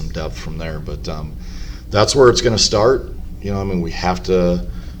create some depth from there. But that's where it's going to start. We have to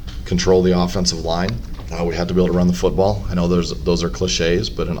control the offensive line. We have to be able to run the football. I know those are cliches,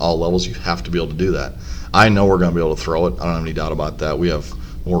 but in all levels, you have to be able to do that. I know we're going to be able to throw it. I don't have any doubt about that. We have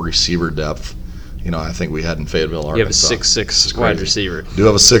more receiver depth. I think we had in Fayetteville, Arkansas. You have a 6'6" wide receiver. Do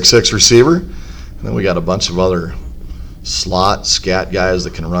have a 6'6" receiver, and then we got a bunch of other slot, scat guys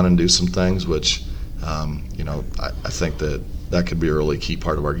that can run and do some things, which, I think that could be a really key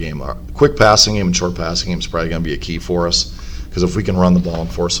part of our game. Our quick passing game and short passing game is probably going to be a key for us. Because if we can run the ball and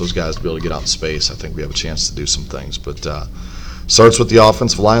force those guys to be able to get out in space, I think we have a chance to do some things. But starts with the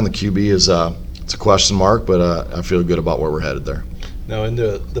offensive line. The QB is it's a question mark, but I feel good about where we're headed there. Now, in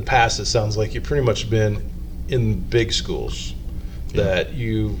the past, it sounds like you've pretty much been in big schools, that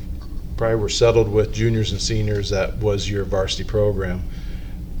you probably were settled with juniors and seniors. That was your varsity program.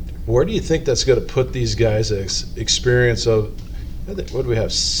 Where do you think that's going to put these guys' experience of, what do we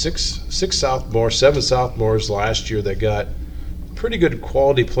have, 7 sophomores last year that got pretty good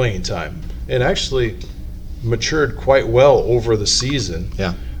quality playing time and actually matured quite well over the season.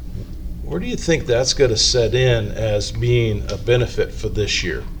 Yeah. Where do you think that's going to set in as being a benefit for this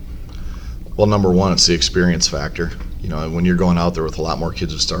year? Well, number one, it's the experience factor. When you're going out there with a lot more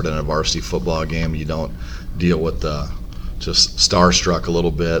kids who started in a varsity football game, you don't deal with just starstruck a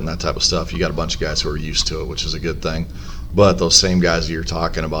little bit and that type of stuff. You got a bunch of guys who are used to it, which is a good thing. But those same guys that you're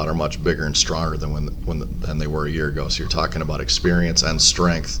talking about are much bigger and stronger than they were a year ago. So you're talking about experience and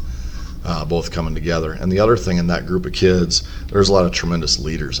strength both coming together. And the other thing in that group of kids, there's a lot of tremendous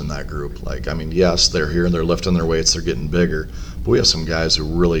leaders in that group. Yes, they're here and they're lifting their weights, they're getting bigger. But we have some guys who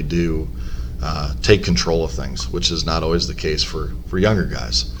really do take control of things, which is not always the case for younger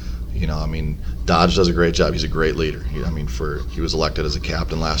guys. Dodge does a great job. He's a great leader. He was elected as a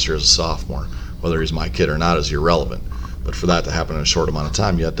captain last year as a sophomore. Whether he's my kid or not is irrelevant. But for that to happen in a short amount of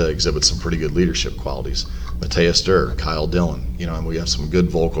time, you have to exhibit some pretty good leadership qualities. Mateus Durr, Kyle Dillon, and we have some good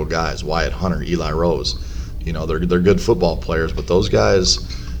vocal guys. Wyatt Hunter, Eli Rose. They're good football players, but those guys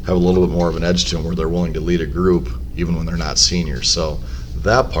have a little bit more of an edge to them where they're willing to lead a group even when they're not seniors. So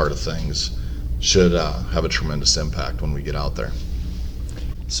that part of things should have a tremendous impact when we get out there.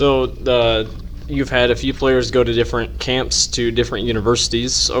 So you've had a few players go to different camps to different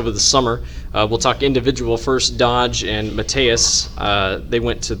universities over the summer. We'll talk individual first. Dodge and Mateus, they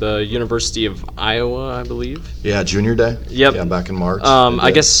went to the University of Iowa, I believe. Yeah, junior day. Yep. Yeah, back in March.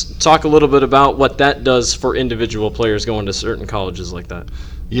 I guess talk a little bit about what that does for individual players going to certain colleges like that.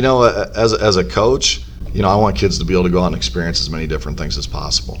 As a coach, I want kids to be able to go out and experience as many different things as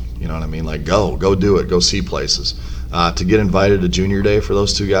possible. You know what I mean? Go do it. Go see places. to get invited to junior day for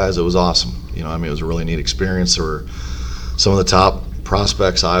those two guys, it was awesome. You know, I mean, it was a really neat experience. There were some of the top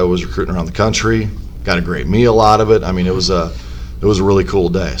prospects Iowa was recruiting around the country. Got a great meal out of it. I mean, it was a really cool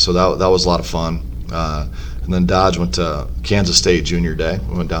day. So that was a lot of fun. And then Dodge went to Kansas State junior day.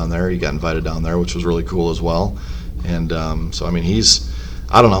 We went down there. He got invited down there, which was really cool as well. And so, I mean, he's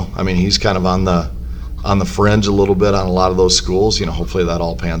kind of on the fringe a little bit on a lot of those schools. You know, hopefully that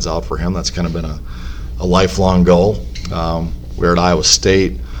all pans out for him. That's kind of been a lifelong goal. We were at Iowa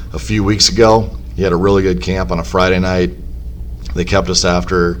State a few weeks ago. He had a really good camp on a Friday night. They kept us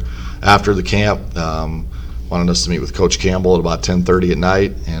after the camp. Wanted us to meet with Coach Campbell at about 10:30 at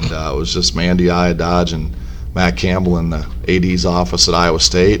night, and it was just Mandy, I, Dodge, and Matt Campbell in the AD's office at Iowa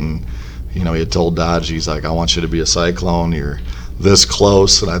State. And you know, he had told Dodge, he's like, I want you to be a Cyclone. You're this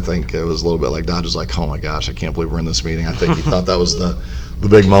close. And I think it was a little bit like Dodge was like, oh my gosh, I can't believe we're in this meeting. I think he thought that was the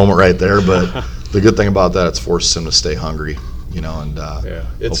big moment right there. But the good thing about that, it's forced him to stay hungry, you know, and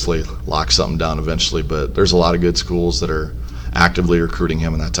hopefully lock something down eventually. But there's a lot of good schools that are actively recruiting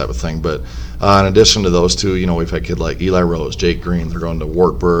him and that type of thing. But in addition to those two, you know, we've had kids like Eli Rose, Jake Green. They're going to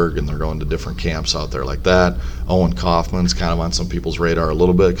Wartburg, and they're going to different camps out there like that. Owen Kaufman's kind of on some people's radar a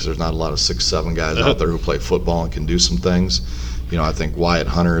little bit because there's not a lot of 6'7" guys out there who play football and can do some things. You know, I think Wyatt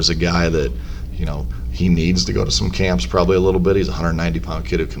Hunter is a guy that, you know, he needs to go to some camps probably a little bit. He's a 190-pound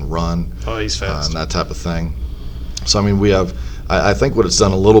kid who can run. Oh, he's fast. And that type of thing. So, I mean, we have – I think what it's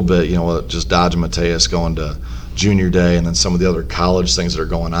done a little bit, you know, just Dodge and Mateus going to junior day and then some of the other college things that are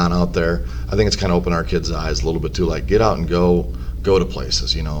going on out there, I think it's kind of opened our kids' eyes a little bit too, like get out and go to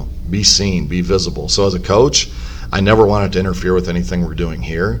places, you know, be seen, be visible. So as a coach, I never wanted to interfere with anything we're doing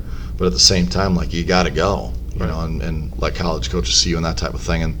here, but at the same time, like, you got to go, you know, and let college coaches see you and that type of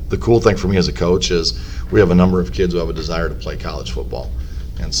thing. And the cool thing for me as a coach is we have a number of kids who have a desire to play college football.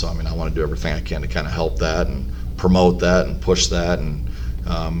 And so, I mean, I want to do everything I can to kind of help that and promote that and push that, and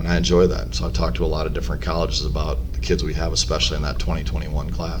I enjoy that. So I talked to a lot of different colleges about the kids we have, especially in that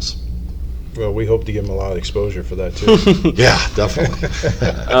 2021 class. Well, we hope to give them a lot of exposure for that, too. Yeah, definitely.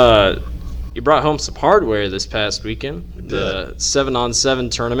 You brought home some hardware this past weekend, the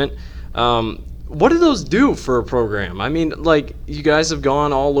 7-on-7 tournament. What do those do for a program? I mean, like, you guys have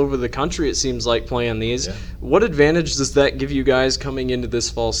gone all over the country, it seems like, playing these. Yeah. What advantage does that give you guys coming into this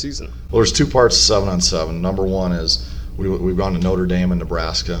fall season? Well, there's two parts to 7-on-7. Number one is we've gone to Notre Dame and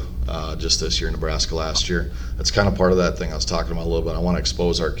Nebraska just this year, Nebraska last year. That's kind of part of that thing I was talking about a little bit. I want to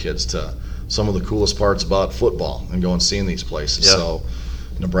expose our kids to some of the coolest parts about football and go and see in these places. Yep. So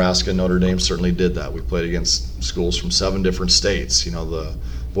Nebraska and Notre Dame certainly did that. We played against schools from 7 different states. You know, the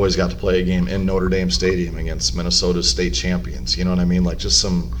boys got to play a game in Notre Dame Stadium against Minnesota's state champions. You know what I mean? Like, just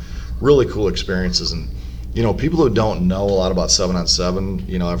some really cool experiences. And, you know, people who don't know a lot about 7-on-7,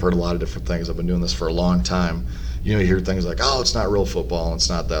 you know, I've heard a lot of different things. I've been doing this for a long time. You know, you hear things like, oh, it's not real football, and it's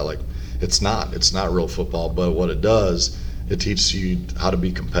not that. Like, it's not real football, but what it does, it teaches you how to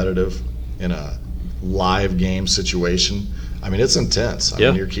be competitive in a live game situation. I mean, it's intense. I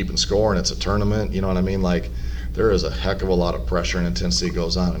mean, you're keeping score, and it's a tournament, you know what I mean? Like, there is a heck of a lot of pressure and intensity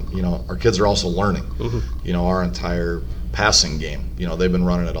goes on. And, you know, our kids are also learning. Mm-hmm. You know, our entire passing game, you know, they've been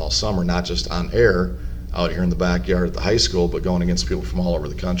running it all summer, not just on air out here in the backyard at the high school, but going against people from all over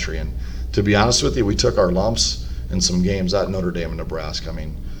the country. And to be honest with you, we took our lumps in some games at Notre Dame and Nebraska. I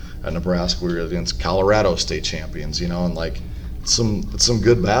mean, at Nebraska, we were against Colorado state champions, you know, and like some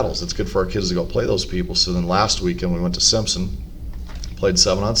good battles. It's good for our kids to go play those people. So then last weekend we went to Simpson, played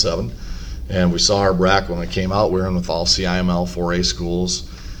 7-on-7, and we saw our bracket when it came out. We were in with all CIML 4A schools.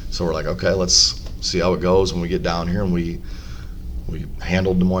 So we're like, okay, let's see how it goes when we get down here. And we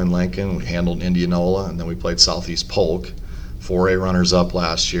handled Des Moines Lincoln, we handled Indianola, and then we played Southeast Polk, 4A runners-up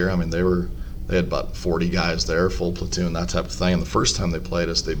last year. I mean, they had about 40 guys there, full platoon, that type of thing. And the first time they played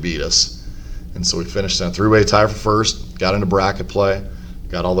us, they beat us. And so we finished in a 3-way tie for first, got into bracket play,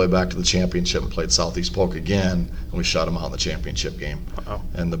 got all the way back to the championship and played Southeast Polk again, and we shut them out in the championship game. Wow.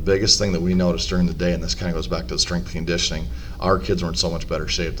 And the biggest thing that we noticed during the day, and this kind of goes back to the strength and conditioning, our kids were in so much better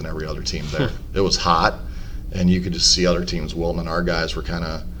shape than every other team there. It was hot, and you could just see other teams wilting, and our guys were kind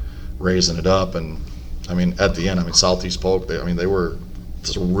of raising it up. And, I mean, at the end, I mean, Southeast Polk, they were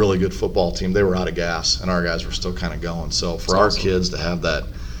just a really good football team. They were out of gas, and our guys were still kind of going. So for our kids to have that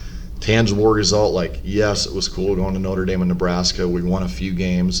tangible result, like, yes, it was cool going to Notre Dame and Nebraska. We won a few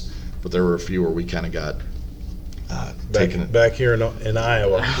games, but there were a few where we kind of got taken it. Back here in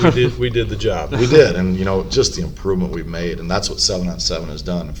Iowa, we did the job. We did, and, you know, just the improvement we've made, and that's what 7-on-7 has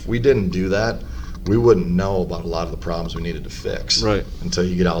done. If we didn't do that, we wouldn't know about a lot of the problems we needed to fix until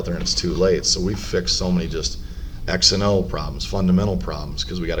you get out there and it's too late. So we fixed so many just X and O problems, fundamental problems,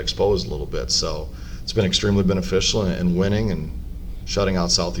 because we got exposed a little bit. So it's been extremely beneficial, and winning and shutting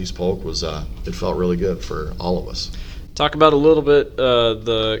out Southeast Polk was it felt really good for all of us. Talk about a little bit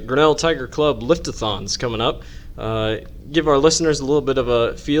the Grinnell Tiger Club Lift-a-thons coming up. Give our listeners a little bit of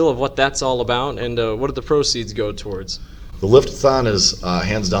a feel of what that's all about, and what do the proceeds go towards? The Lift-a-thon is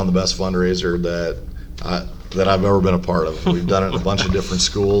hands down the best fundraiser that I've ever been a part of. We've done it in a bunch of different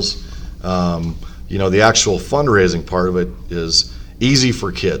schools. The actual fundraising part of it is easy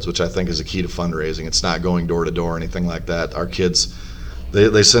for kids, which I think is a key to fundraising. It's not going door to door or anything like that. Our kids,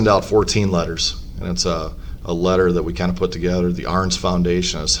 they send out 14 letters, and it's a letter that we kind of put together. The Arns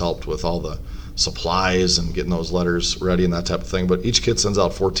Foundation has helped with all the supplies and getting those letters ready and that type of thing. But each kid sends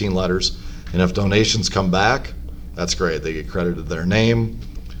out 14 letters, and if donations come back, that's great. They get credited their name,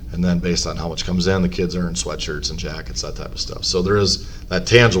 and then based on how much comes in, the kids earn sweatshirts and jackets, that type of stuff. So there is that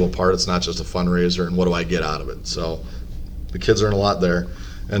tangible part. It's not just a fundraiser and what do I get out of it. So the kids earn a lot there.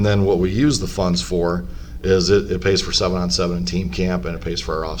 And then what we use the funds for is it pays for 7-on-7 and team camp, and it pays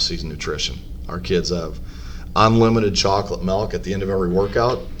for our off-season nutrition. Our kids have unlimited chocolate milk at the end of every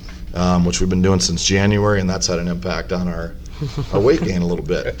workout, which we've been doing since January, and that's had an impact on our weight gain a little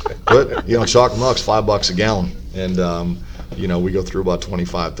bit. But, chocolate milk's $5 a gallon. And, we go through about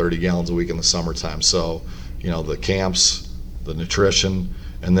 25, 30 gallons a week in the summertime. So, the camps, the nutrition,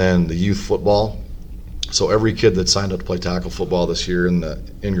 and then the youth football. So every kid that signed up to play tackle football this year in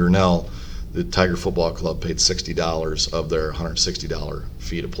Grinnell, the Tiger Football Club paid $60 of their $160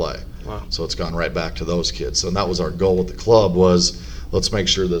 fee to play. Wow. So it's gone right back to those kids. So that was our goal with the club, was let's make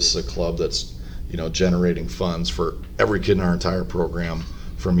sure this is a club that's, generating funds for every kid in our entire program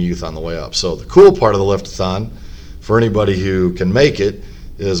from youth on the way up. So the cool part of the Lift-a-thon, for anybody who can make it,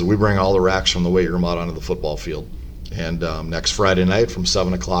 is we bring all the racks from the weight room out onto the football field. And next Friday night from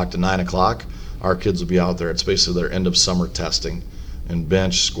 7 o'clock to 9 o'clock, our kids will be out there. It's basically their end of summer testing in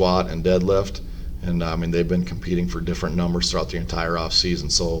bench, squat, and deadlift. And they've been competing for different numbers throughout the entire off season.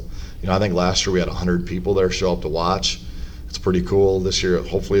 So, I think last year we had 100 people there show up to watch. It's pretty cool. This year,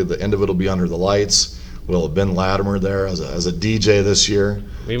 hopefully the end of it will be under the lights. We'll have Ben Latimer there as a DJ this year.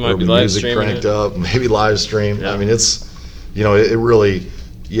 We might be live music streaming cranked up, maybe live stream. Yeah. It's, it really,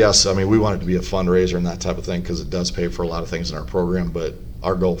 yes, we want it to be a fundraiser and that type of thing because it does pay for a lot of things in our program, but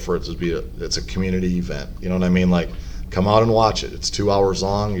our goal for it is to be it's a community event. You know what I mean? Like, come out and watch it. It's 2 hours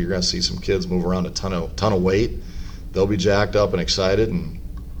long. You're going to see some kids move around a ton of weight. They'll be jacked up and excited, and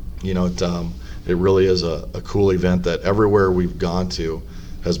it really is a cool event that everywhere we've gone to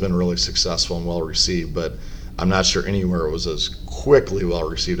has been really successful and well received. But I'm not sure anywhere it was as quickly well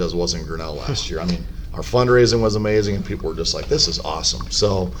received as it was in Grinnell last year. Our fundraising was amazing, and people were just like, "This is awesome."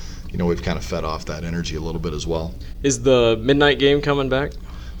 So, we've kind of fed off that energy a little bit as well. Is the midnight game coming back?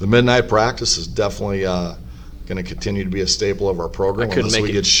 The midnight practice is definitely going to continue to be a staple of our program unless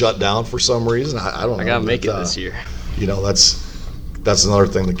we get shut down for some reason. I don't know. I got to make it this year. That's another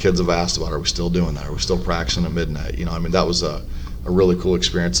thing the kids have asked about. Are we still doing that? Are we still practicing at midnight? That was a really cool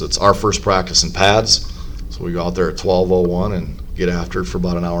experience. It's our first practice in pads, so we go out there at 12:01 and get after it for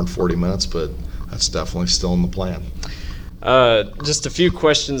about an hour and 40 minutes, but that's definitely still in the plan. Just a few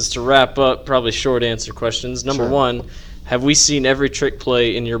questions to wrap up, probably short answer questions. Number one, have we seen every trick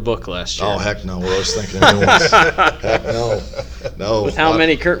play in your book last year? Oh, heck no. We're always thinking of new ones. Heck no. With how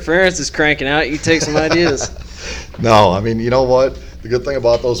many Kurt Ferentz is cranking out, you take some ideas. No, you know what? The good thing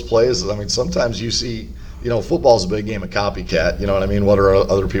about those plays is, sometimes you see, football's a big game of copycat. You know what I mean? What are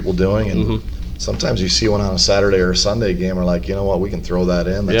other people doing? And sometimes you see one on a Saturday or a Sunday game, and are like, you know what? We can throw that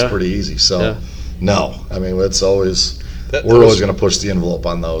in. That's pretty easy. So, no. It's always we're always going to push the envelope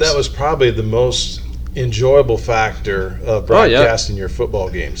on those. That was probably the most enjoyable factor of broadcasting your football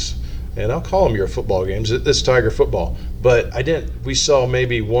games. And I'll call them your football games. It's Tiger football. But we saw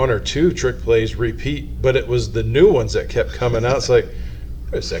maybe one or two trick plays repeat, but it was the new ones that kept coming out. It's like,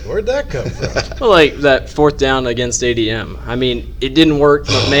 wait a second, where'd that come from? Well, like that fourth down against ADM. It didn't work,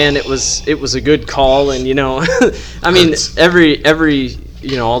 but man, it was a good call. And every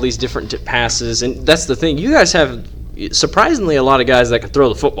all these different passes, and that's the thing. You guys have surprisingly a lot of guys that can throw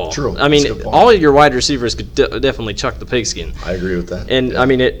the football. True. All of your wide receivers could definitely chuck the pigskin. I agree with that. And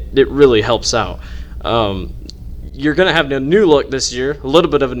it really helps out. You're going to have a new look this year, a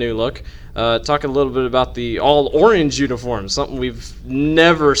little bit of a new look. Talking a little bit about the all-orange uniform, something we've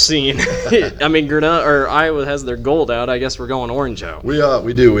never seen. Grinnell or Iowa has their gold out. I guess we're going orange out. We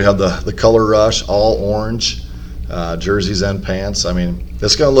do. We have the color rush, all orange jerseys and pants.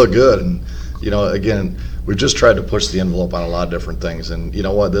 It's going to look good. And, again, we've just tried to push the envelope on a lot of different things. And you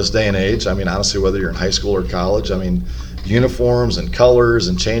know what, this day and age, honestly, whether you're in high school or college, uniforms and colors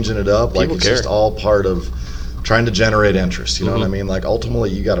and changing it up, People it's care. just all part of trying to generate interest. You know what I mean? Like, ultimately,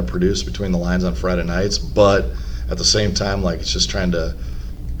 you got to produce between the lines on Friday nights, but at the same time, like, it's just trying to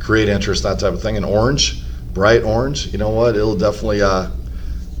create interest, that type of thing. And orange, bright orange, you know what? It'll definitely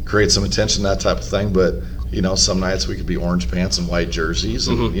create some attention, that type of thing. But, you know, some nights we could be orange pants and white jerseys,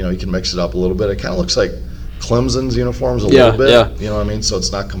 and, you know, you can mix it up a little bit. It kind of looks like Clemson's uniforms a little bit. Yeah. You know what I mean? So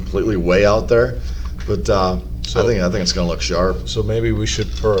it's not completely way out there. But I think it's going to look sharp. So maybe we should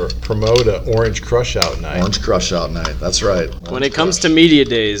promote an Orange Crush Out night. Orange Crush Out night. That's right. When it comes to media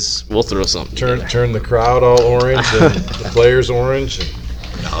days, we'll throw something. Turn the crowd all orange and the players orange.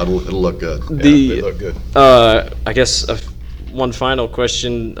 No, it'll look good. They look good. I guess one final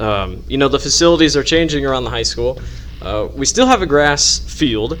question. You know, the facilities are changing around the high school. We still have a grass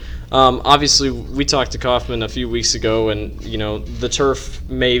field. Obviously, we talked to Kaufman a few weeks ago, and, you know, the turf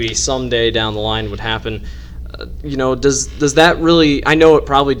maybe someday down the line would happen. You know, does that really – I know it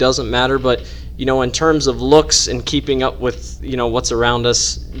probably doesn't matter, but, you know, in terms of looks and keeping up with, you know, what's around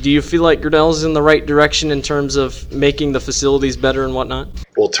us, do you feel like Grinnell's in the right direction in terms of making the facilities better and whatnot?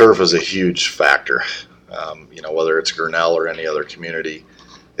 Well, turf is a huge factor. You know, whether it's Grinnell or any other community,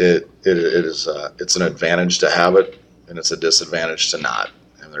 it's an advantage to have it, and it's a disadvantage to not.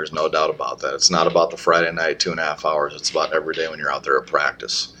 And there's no doubt about that. It's not about the Friday night 2.5 hours. It's about every day when you're out there at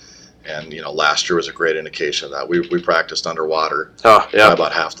practice. And, you know, last year was a great indication of that. We practiced underwater Oh, yeah. by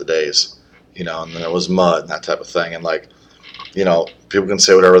about half the days, you know, and then it was mud and that type of thing. And, like, you know, people can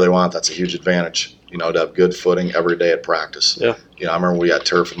say whatever they want. That's a huge advantage, you know, to have good footing every day at practice. Yeah. You know, I remember we had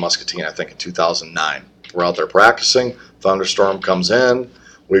turf in Muscatine, I think, in 2009. We're out there practicing. Thunderstorm comes in.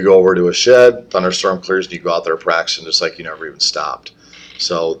 We go over to a shed. Thunderstorm clears, and you go out there practicing just like you never even stopped.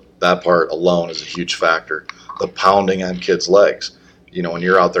 So that part alone is a huge factor. The pounding on kids' legs. You know, when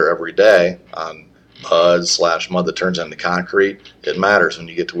you're out there every day on mud that turns into concrete, it matters when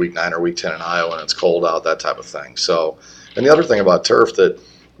you get to week 9 or week 10 in Iowa and it's cold out, that type of thing. So, and the other thing about turf that,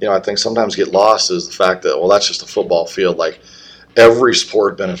 you know, I think sometimes get lost is the fact that, well, that's just a football field. Like, every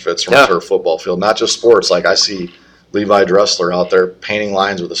sport benefits from a turf football field, not just sports. Like, I see Levi Dressler out there painting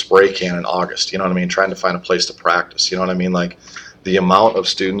lines with a spray can in August, you know what I mean, trying to find a place to practice, you know what I mean? Like, the amount of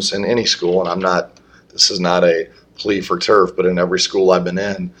students in any school, and this is not a plea for turf, but in every school I've been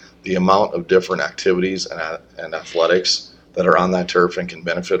in, the amount of different activities and athletics that are on that turf and can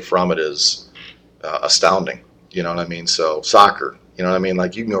benefit from it is astounding. You know what I mean? So soccer, you know what I mean?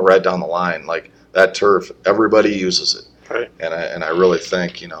 Like, you can go right down the line. Like, that turf, everybody uses it. Right. And I really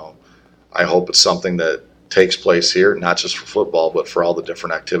think, you know, I hope it's something that takes place here, not just for football, but for all the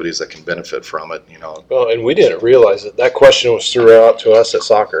different activities that can benefit from it, you know. Well, and we didn't realize it. That question was thrown out to us at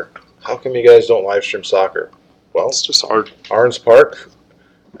soccer. How come you guys don't live stream soccer? Well, It's just hard. Arns Park,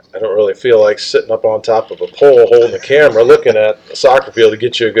 I don't really feel like sitting up on top of a pole holding the camera looking at a soccer field to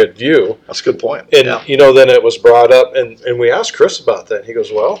get you a good view. That's a good point. And, you know, then it was brought up, and we asked Chris about that. He goes,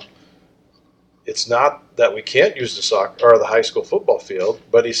 well, it's not that we can't use the soccer or the high school football field,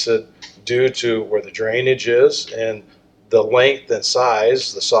 but he said due to where the drainage is and the length and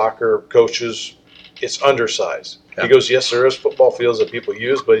size, the soccer coaches, it's undersized. Yeah. He goes, yes, there is football fields that people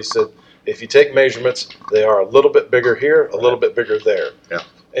use, but he said if you take measurements, they are a little bit bigger here, a little bit bigger there. Yeah.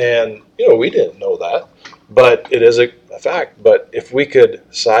 And, you know, we didn't know that, but it is a fact. But if we could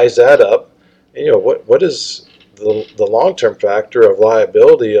size that up, you know, what is the long-term factor of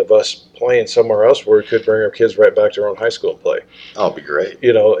liability of us playing somewhere else where we could bring our kids right back to our own high school and play? Oh, it'd be great.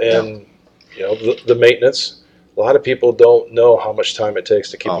 You know, and, you know, the maintenance, a lot of people don't know how much time it takes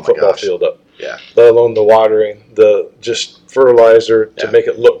to keep a football field up. Yeah. Let alone the watering, the just fertilizer to make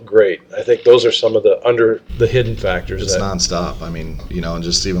it look great. I think those are some of the hidden factors. It's nonstop. I mean, you know, and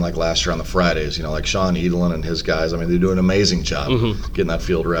just even like last year on the Fridays, you know, like Sean Edelin and his guys, I mean, they do an amazing job getting that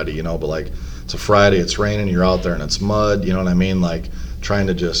field ready, you know, but like it's a Friday, it's raining, you're out there and it's mud, you know what I mean? Like trying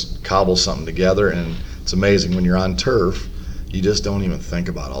to just cobble something together, and it's amazing when you're on turf, you just don't even think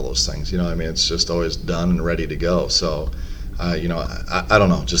about all those things, you know what I mean? It's just always done and ready to go. So, you know, I don't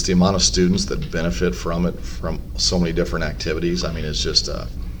know, just the amount of students that benefit from it, from so many different activities. I mean, it's just,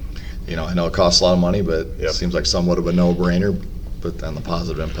 you know, I know it costs a lot of money, but it seems like somewhat of a no-brainer, but then the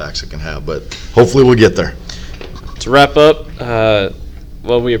positive impacts it can have. But hopefully we'll get there. To wrap up,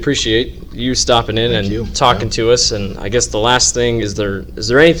 well, we appreciate you stopping in and talking to us. And I guess the last thing, is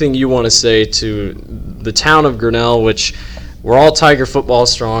there anything you want to say to the town of Grinnell, which we're all Tiger football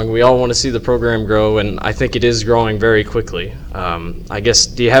strong. We all want to see the program grow, and I think it is growing very quickly. I guess,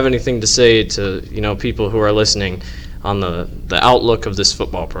 do you have anything to say to, you know, people who are listening on the outlook of this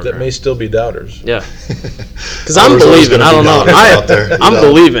football program? That may still be doubters. Yeah. Because I'm believing. I don't know. I'm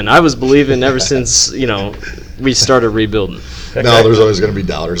believing. I was believing ever since, you know, we started rebuilding. No, there's always going to be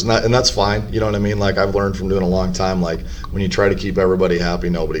doubters, and that's fine. You know what I mean? Like, I've learned from doing a long time, like, when you try to keep everybody happy,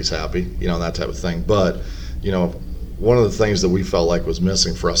 nobody's happy, you know, that type of thing. But, you know, one of the things that we felt like was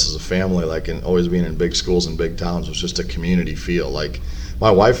missing for us as a family, like, in always being in big schools and big towns, was just a community feel. Like,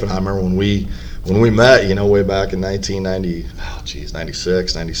 my wife and I remember when we met, you know, way back in 96,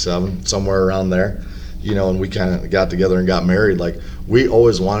 97, somewhere around there, you know, and we kind of got together and got married. Like, we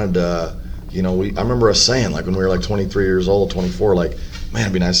always wanted to, you know, I remember us saying, like, when we were like 23 years old, 24, like, man,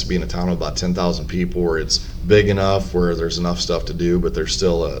 it'd be nice to be in a town of about 10,000 people where it's big enough, where there's enough stuff to do, but there's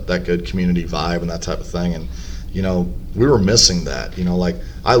still that good community vibe and that type of thing. And, you know, we were missing that. You know, like,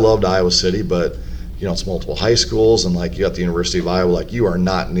 I loved Iowa City, but, you know, it's multiple high schools, and, like, you got the University of Iowa, like, you are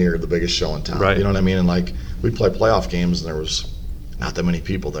not near the biggest show in town. Right. You know what I mean? And, like, we'd play playoff games, and there was not that many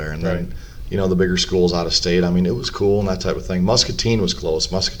people there. And then, you know, the bigger schools out of state, I mean, it was cool and that type of thing. Muscatine was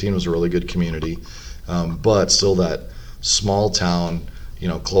close. Muscatine was a really good community, but still that small town, you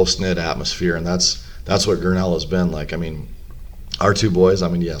know, close-knit atmosphere, and that's what Grinnell has been like. I mean, our two boys, I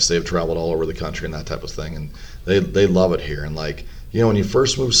mean, yes, they've traveled all over the country and that type of thing, and they love it here. And, like, you know, when you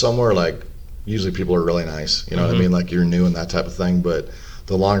first move somewhere, like, usually people are really nice, you know what I mean? Like, you're new and that type of thing, but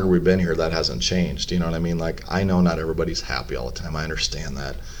the longer we've been here, that hasn't changed, you know what I mean? Like, I know not everybody's happy all the time. I understand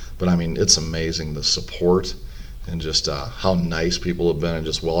that. But, I mean, it's amazing, the support and just how nice people have been and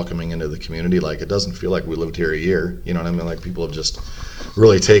just welcoming into the community. Like, it doesn't feel like we lived here a year, you know what I mean? Like, people have just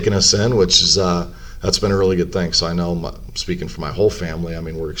really taken us in, which is that's been a really good thing. So I know, speaking for my whole family, I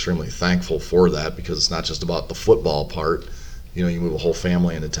mean, we're extremely thankful for that, because it's not just about the football part. You know, you move a whole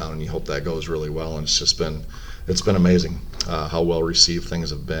family into town, and you hope that goes really well. And it's been amazing how well received things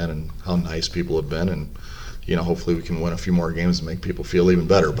have been and how nice people have been. And, you know, hopefully we can win a few more games and make people feel even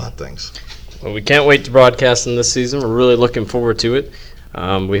better about things. Well, we can't wait to broadcast them this season. We're really looking forward to it.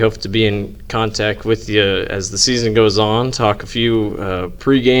 We hope to be in contact with you as the season goes on, talk a few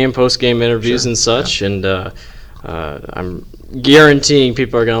pre-game, post-game interviews and such. Yeah. And I'm guaranteeing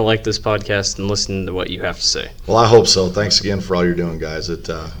people are going to like this podcast and listen to what you have to say. Well, I hope so. Thanks again for all you're doing, guys. It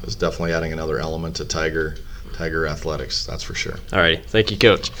is definitely adding another element to Tiger athletics, that's for sure. All right. Thank you,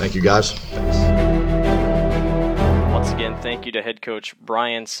 Coach. Thank you, guys. Once again, thank you to head coach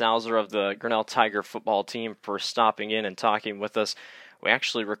Brian Salzer of the Grinnell Tiger football team for stopping in and talking with us. We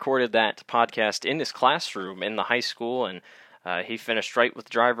actually recorded that podcast in his classroom in the high school, and he finished right with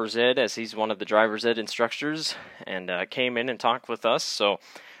driver's ed, as he's one of the driver's ed instructors, and came in and talked with us. So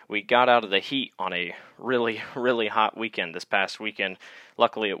we got out of the heat on a really, really hot weekend this past weekend.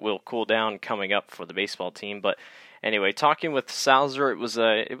 Luckily, it will cool down coming up for the baseball team. But anyway, talking with Salzer, it was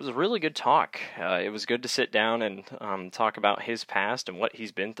a really good talk. It was good to sit down and talk about his past and what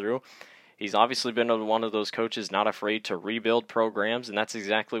he's been through. He's obviously been one of those coaches not afraid to rebuild programs, and that's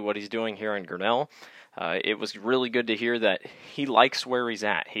exactly what he's doing here in Grinnell. It was really good to hear that he likes where he's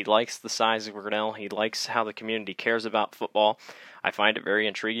at. He likes the size of Grinnell. He likes how the community cares about football. I find it very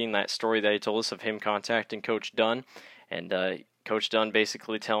intriguing, that story that he told us of him contacting Coach Dunn, and Coach Dunn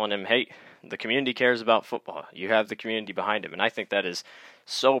basically telling him, hey, the community cares about football. You have the community behind him. And I think that is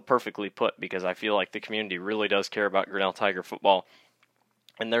so perfectly put, because I feel like the community really does care about Grinnell Tiger football.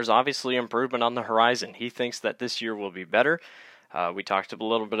 And there's obviously improvement on the horizon. He thinks that this year will be better. We talked a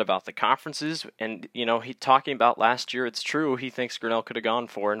little bit about the conferences, and he talking about last year. It's true. He thinks Grinnell could have gone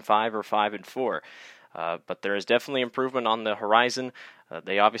 4-5 or 5-4, but there is definitely improvement on the horizon.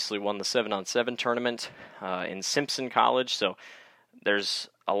 They obviously won the 7-on-7 tournament in Simpson College, so there's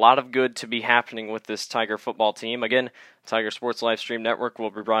a lot of good to be happening with this Tiger football team. Again, Tiger Sports Livestream Network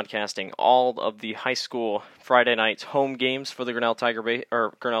will be broadcasting all of the high school Friday night home games for the Grinnell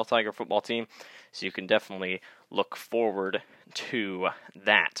Tiger football team, so you can definitely look forward to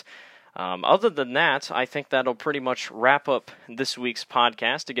that. Other than that, I think that'll pretty much wrap up this week's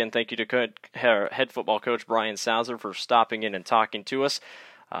podcast. Again, thank you to head football coach Brian Salzer for stopping in and talking to us.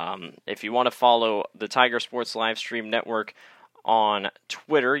 If you want to follow the Tiger Sports Livestream Network on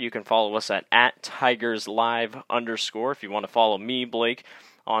Twitter, you can follow us at @TigersLive_. If you want to follow me, Blake,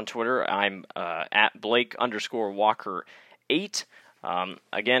 on Twitter, I'm at Blake_Walker8.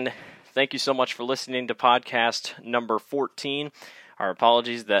 Again, thank you so much for listening to podcast number 14. Our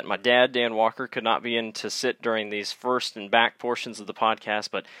apologies that my dad, Dan Walker, could not be in to sit during these first and back portions of the podcast,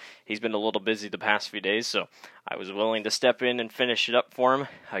 but he's been a little busy the past few days, so I was willing to step in and finish it up for him.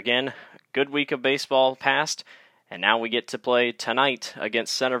 Again, good week of baseball passed, and now we get to play tonight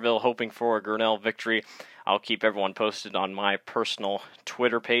against Centerville, hoping for a Grinnell victory. I'll keep everyone posted on my personal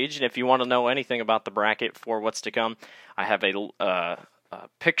Twitter page, and if you want to know anything about the bracket for what's to come, I have a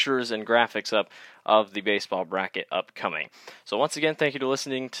pictures and graphics up of the baseball bracket upcoming. So once again, thank you for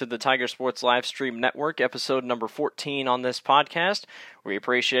listening to the Tiger Sports Livestream Network, episode number 14 on this podcast. We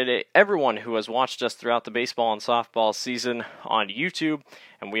appreciate everyone who has watched us throughout the baseball and softball season on YouTube,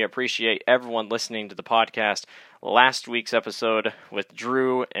 and we appreciate everyone listening to the podcast. Last week's episode with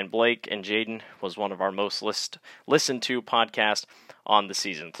Drew and Blake and Jaden was one of our most listened to podcasts on the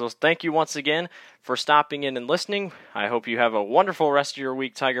season. So thank you once again for stopping in and listening. I hope you have a wonderful rest of your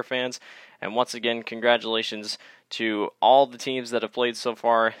week, Tiger fans. And once again, congratulations to all the teams that have played so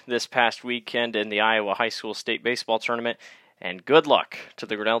far this past weekend in the Iowa High School State Baseball Tournament. And good luck to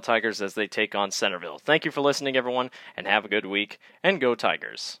the Grinnell Tigers as they take on Centerville. Thank you for listening, everyone, and have a good week. And go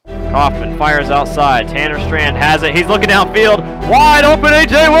Tigers. Kaufman fires outside. Tanner Strand has it. He's looking downfield. Wide open,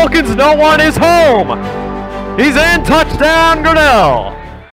 A.J. Wilkins. No one is home. He's in. Touchdown, Grinnell.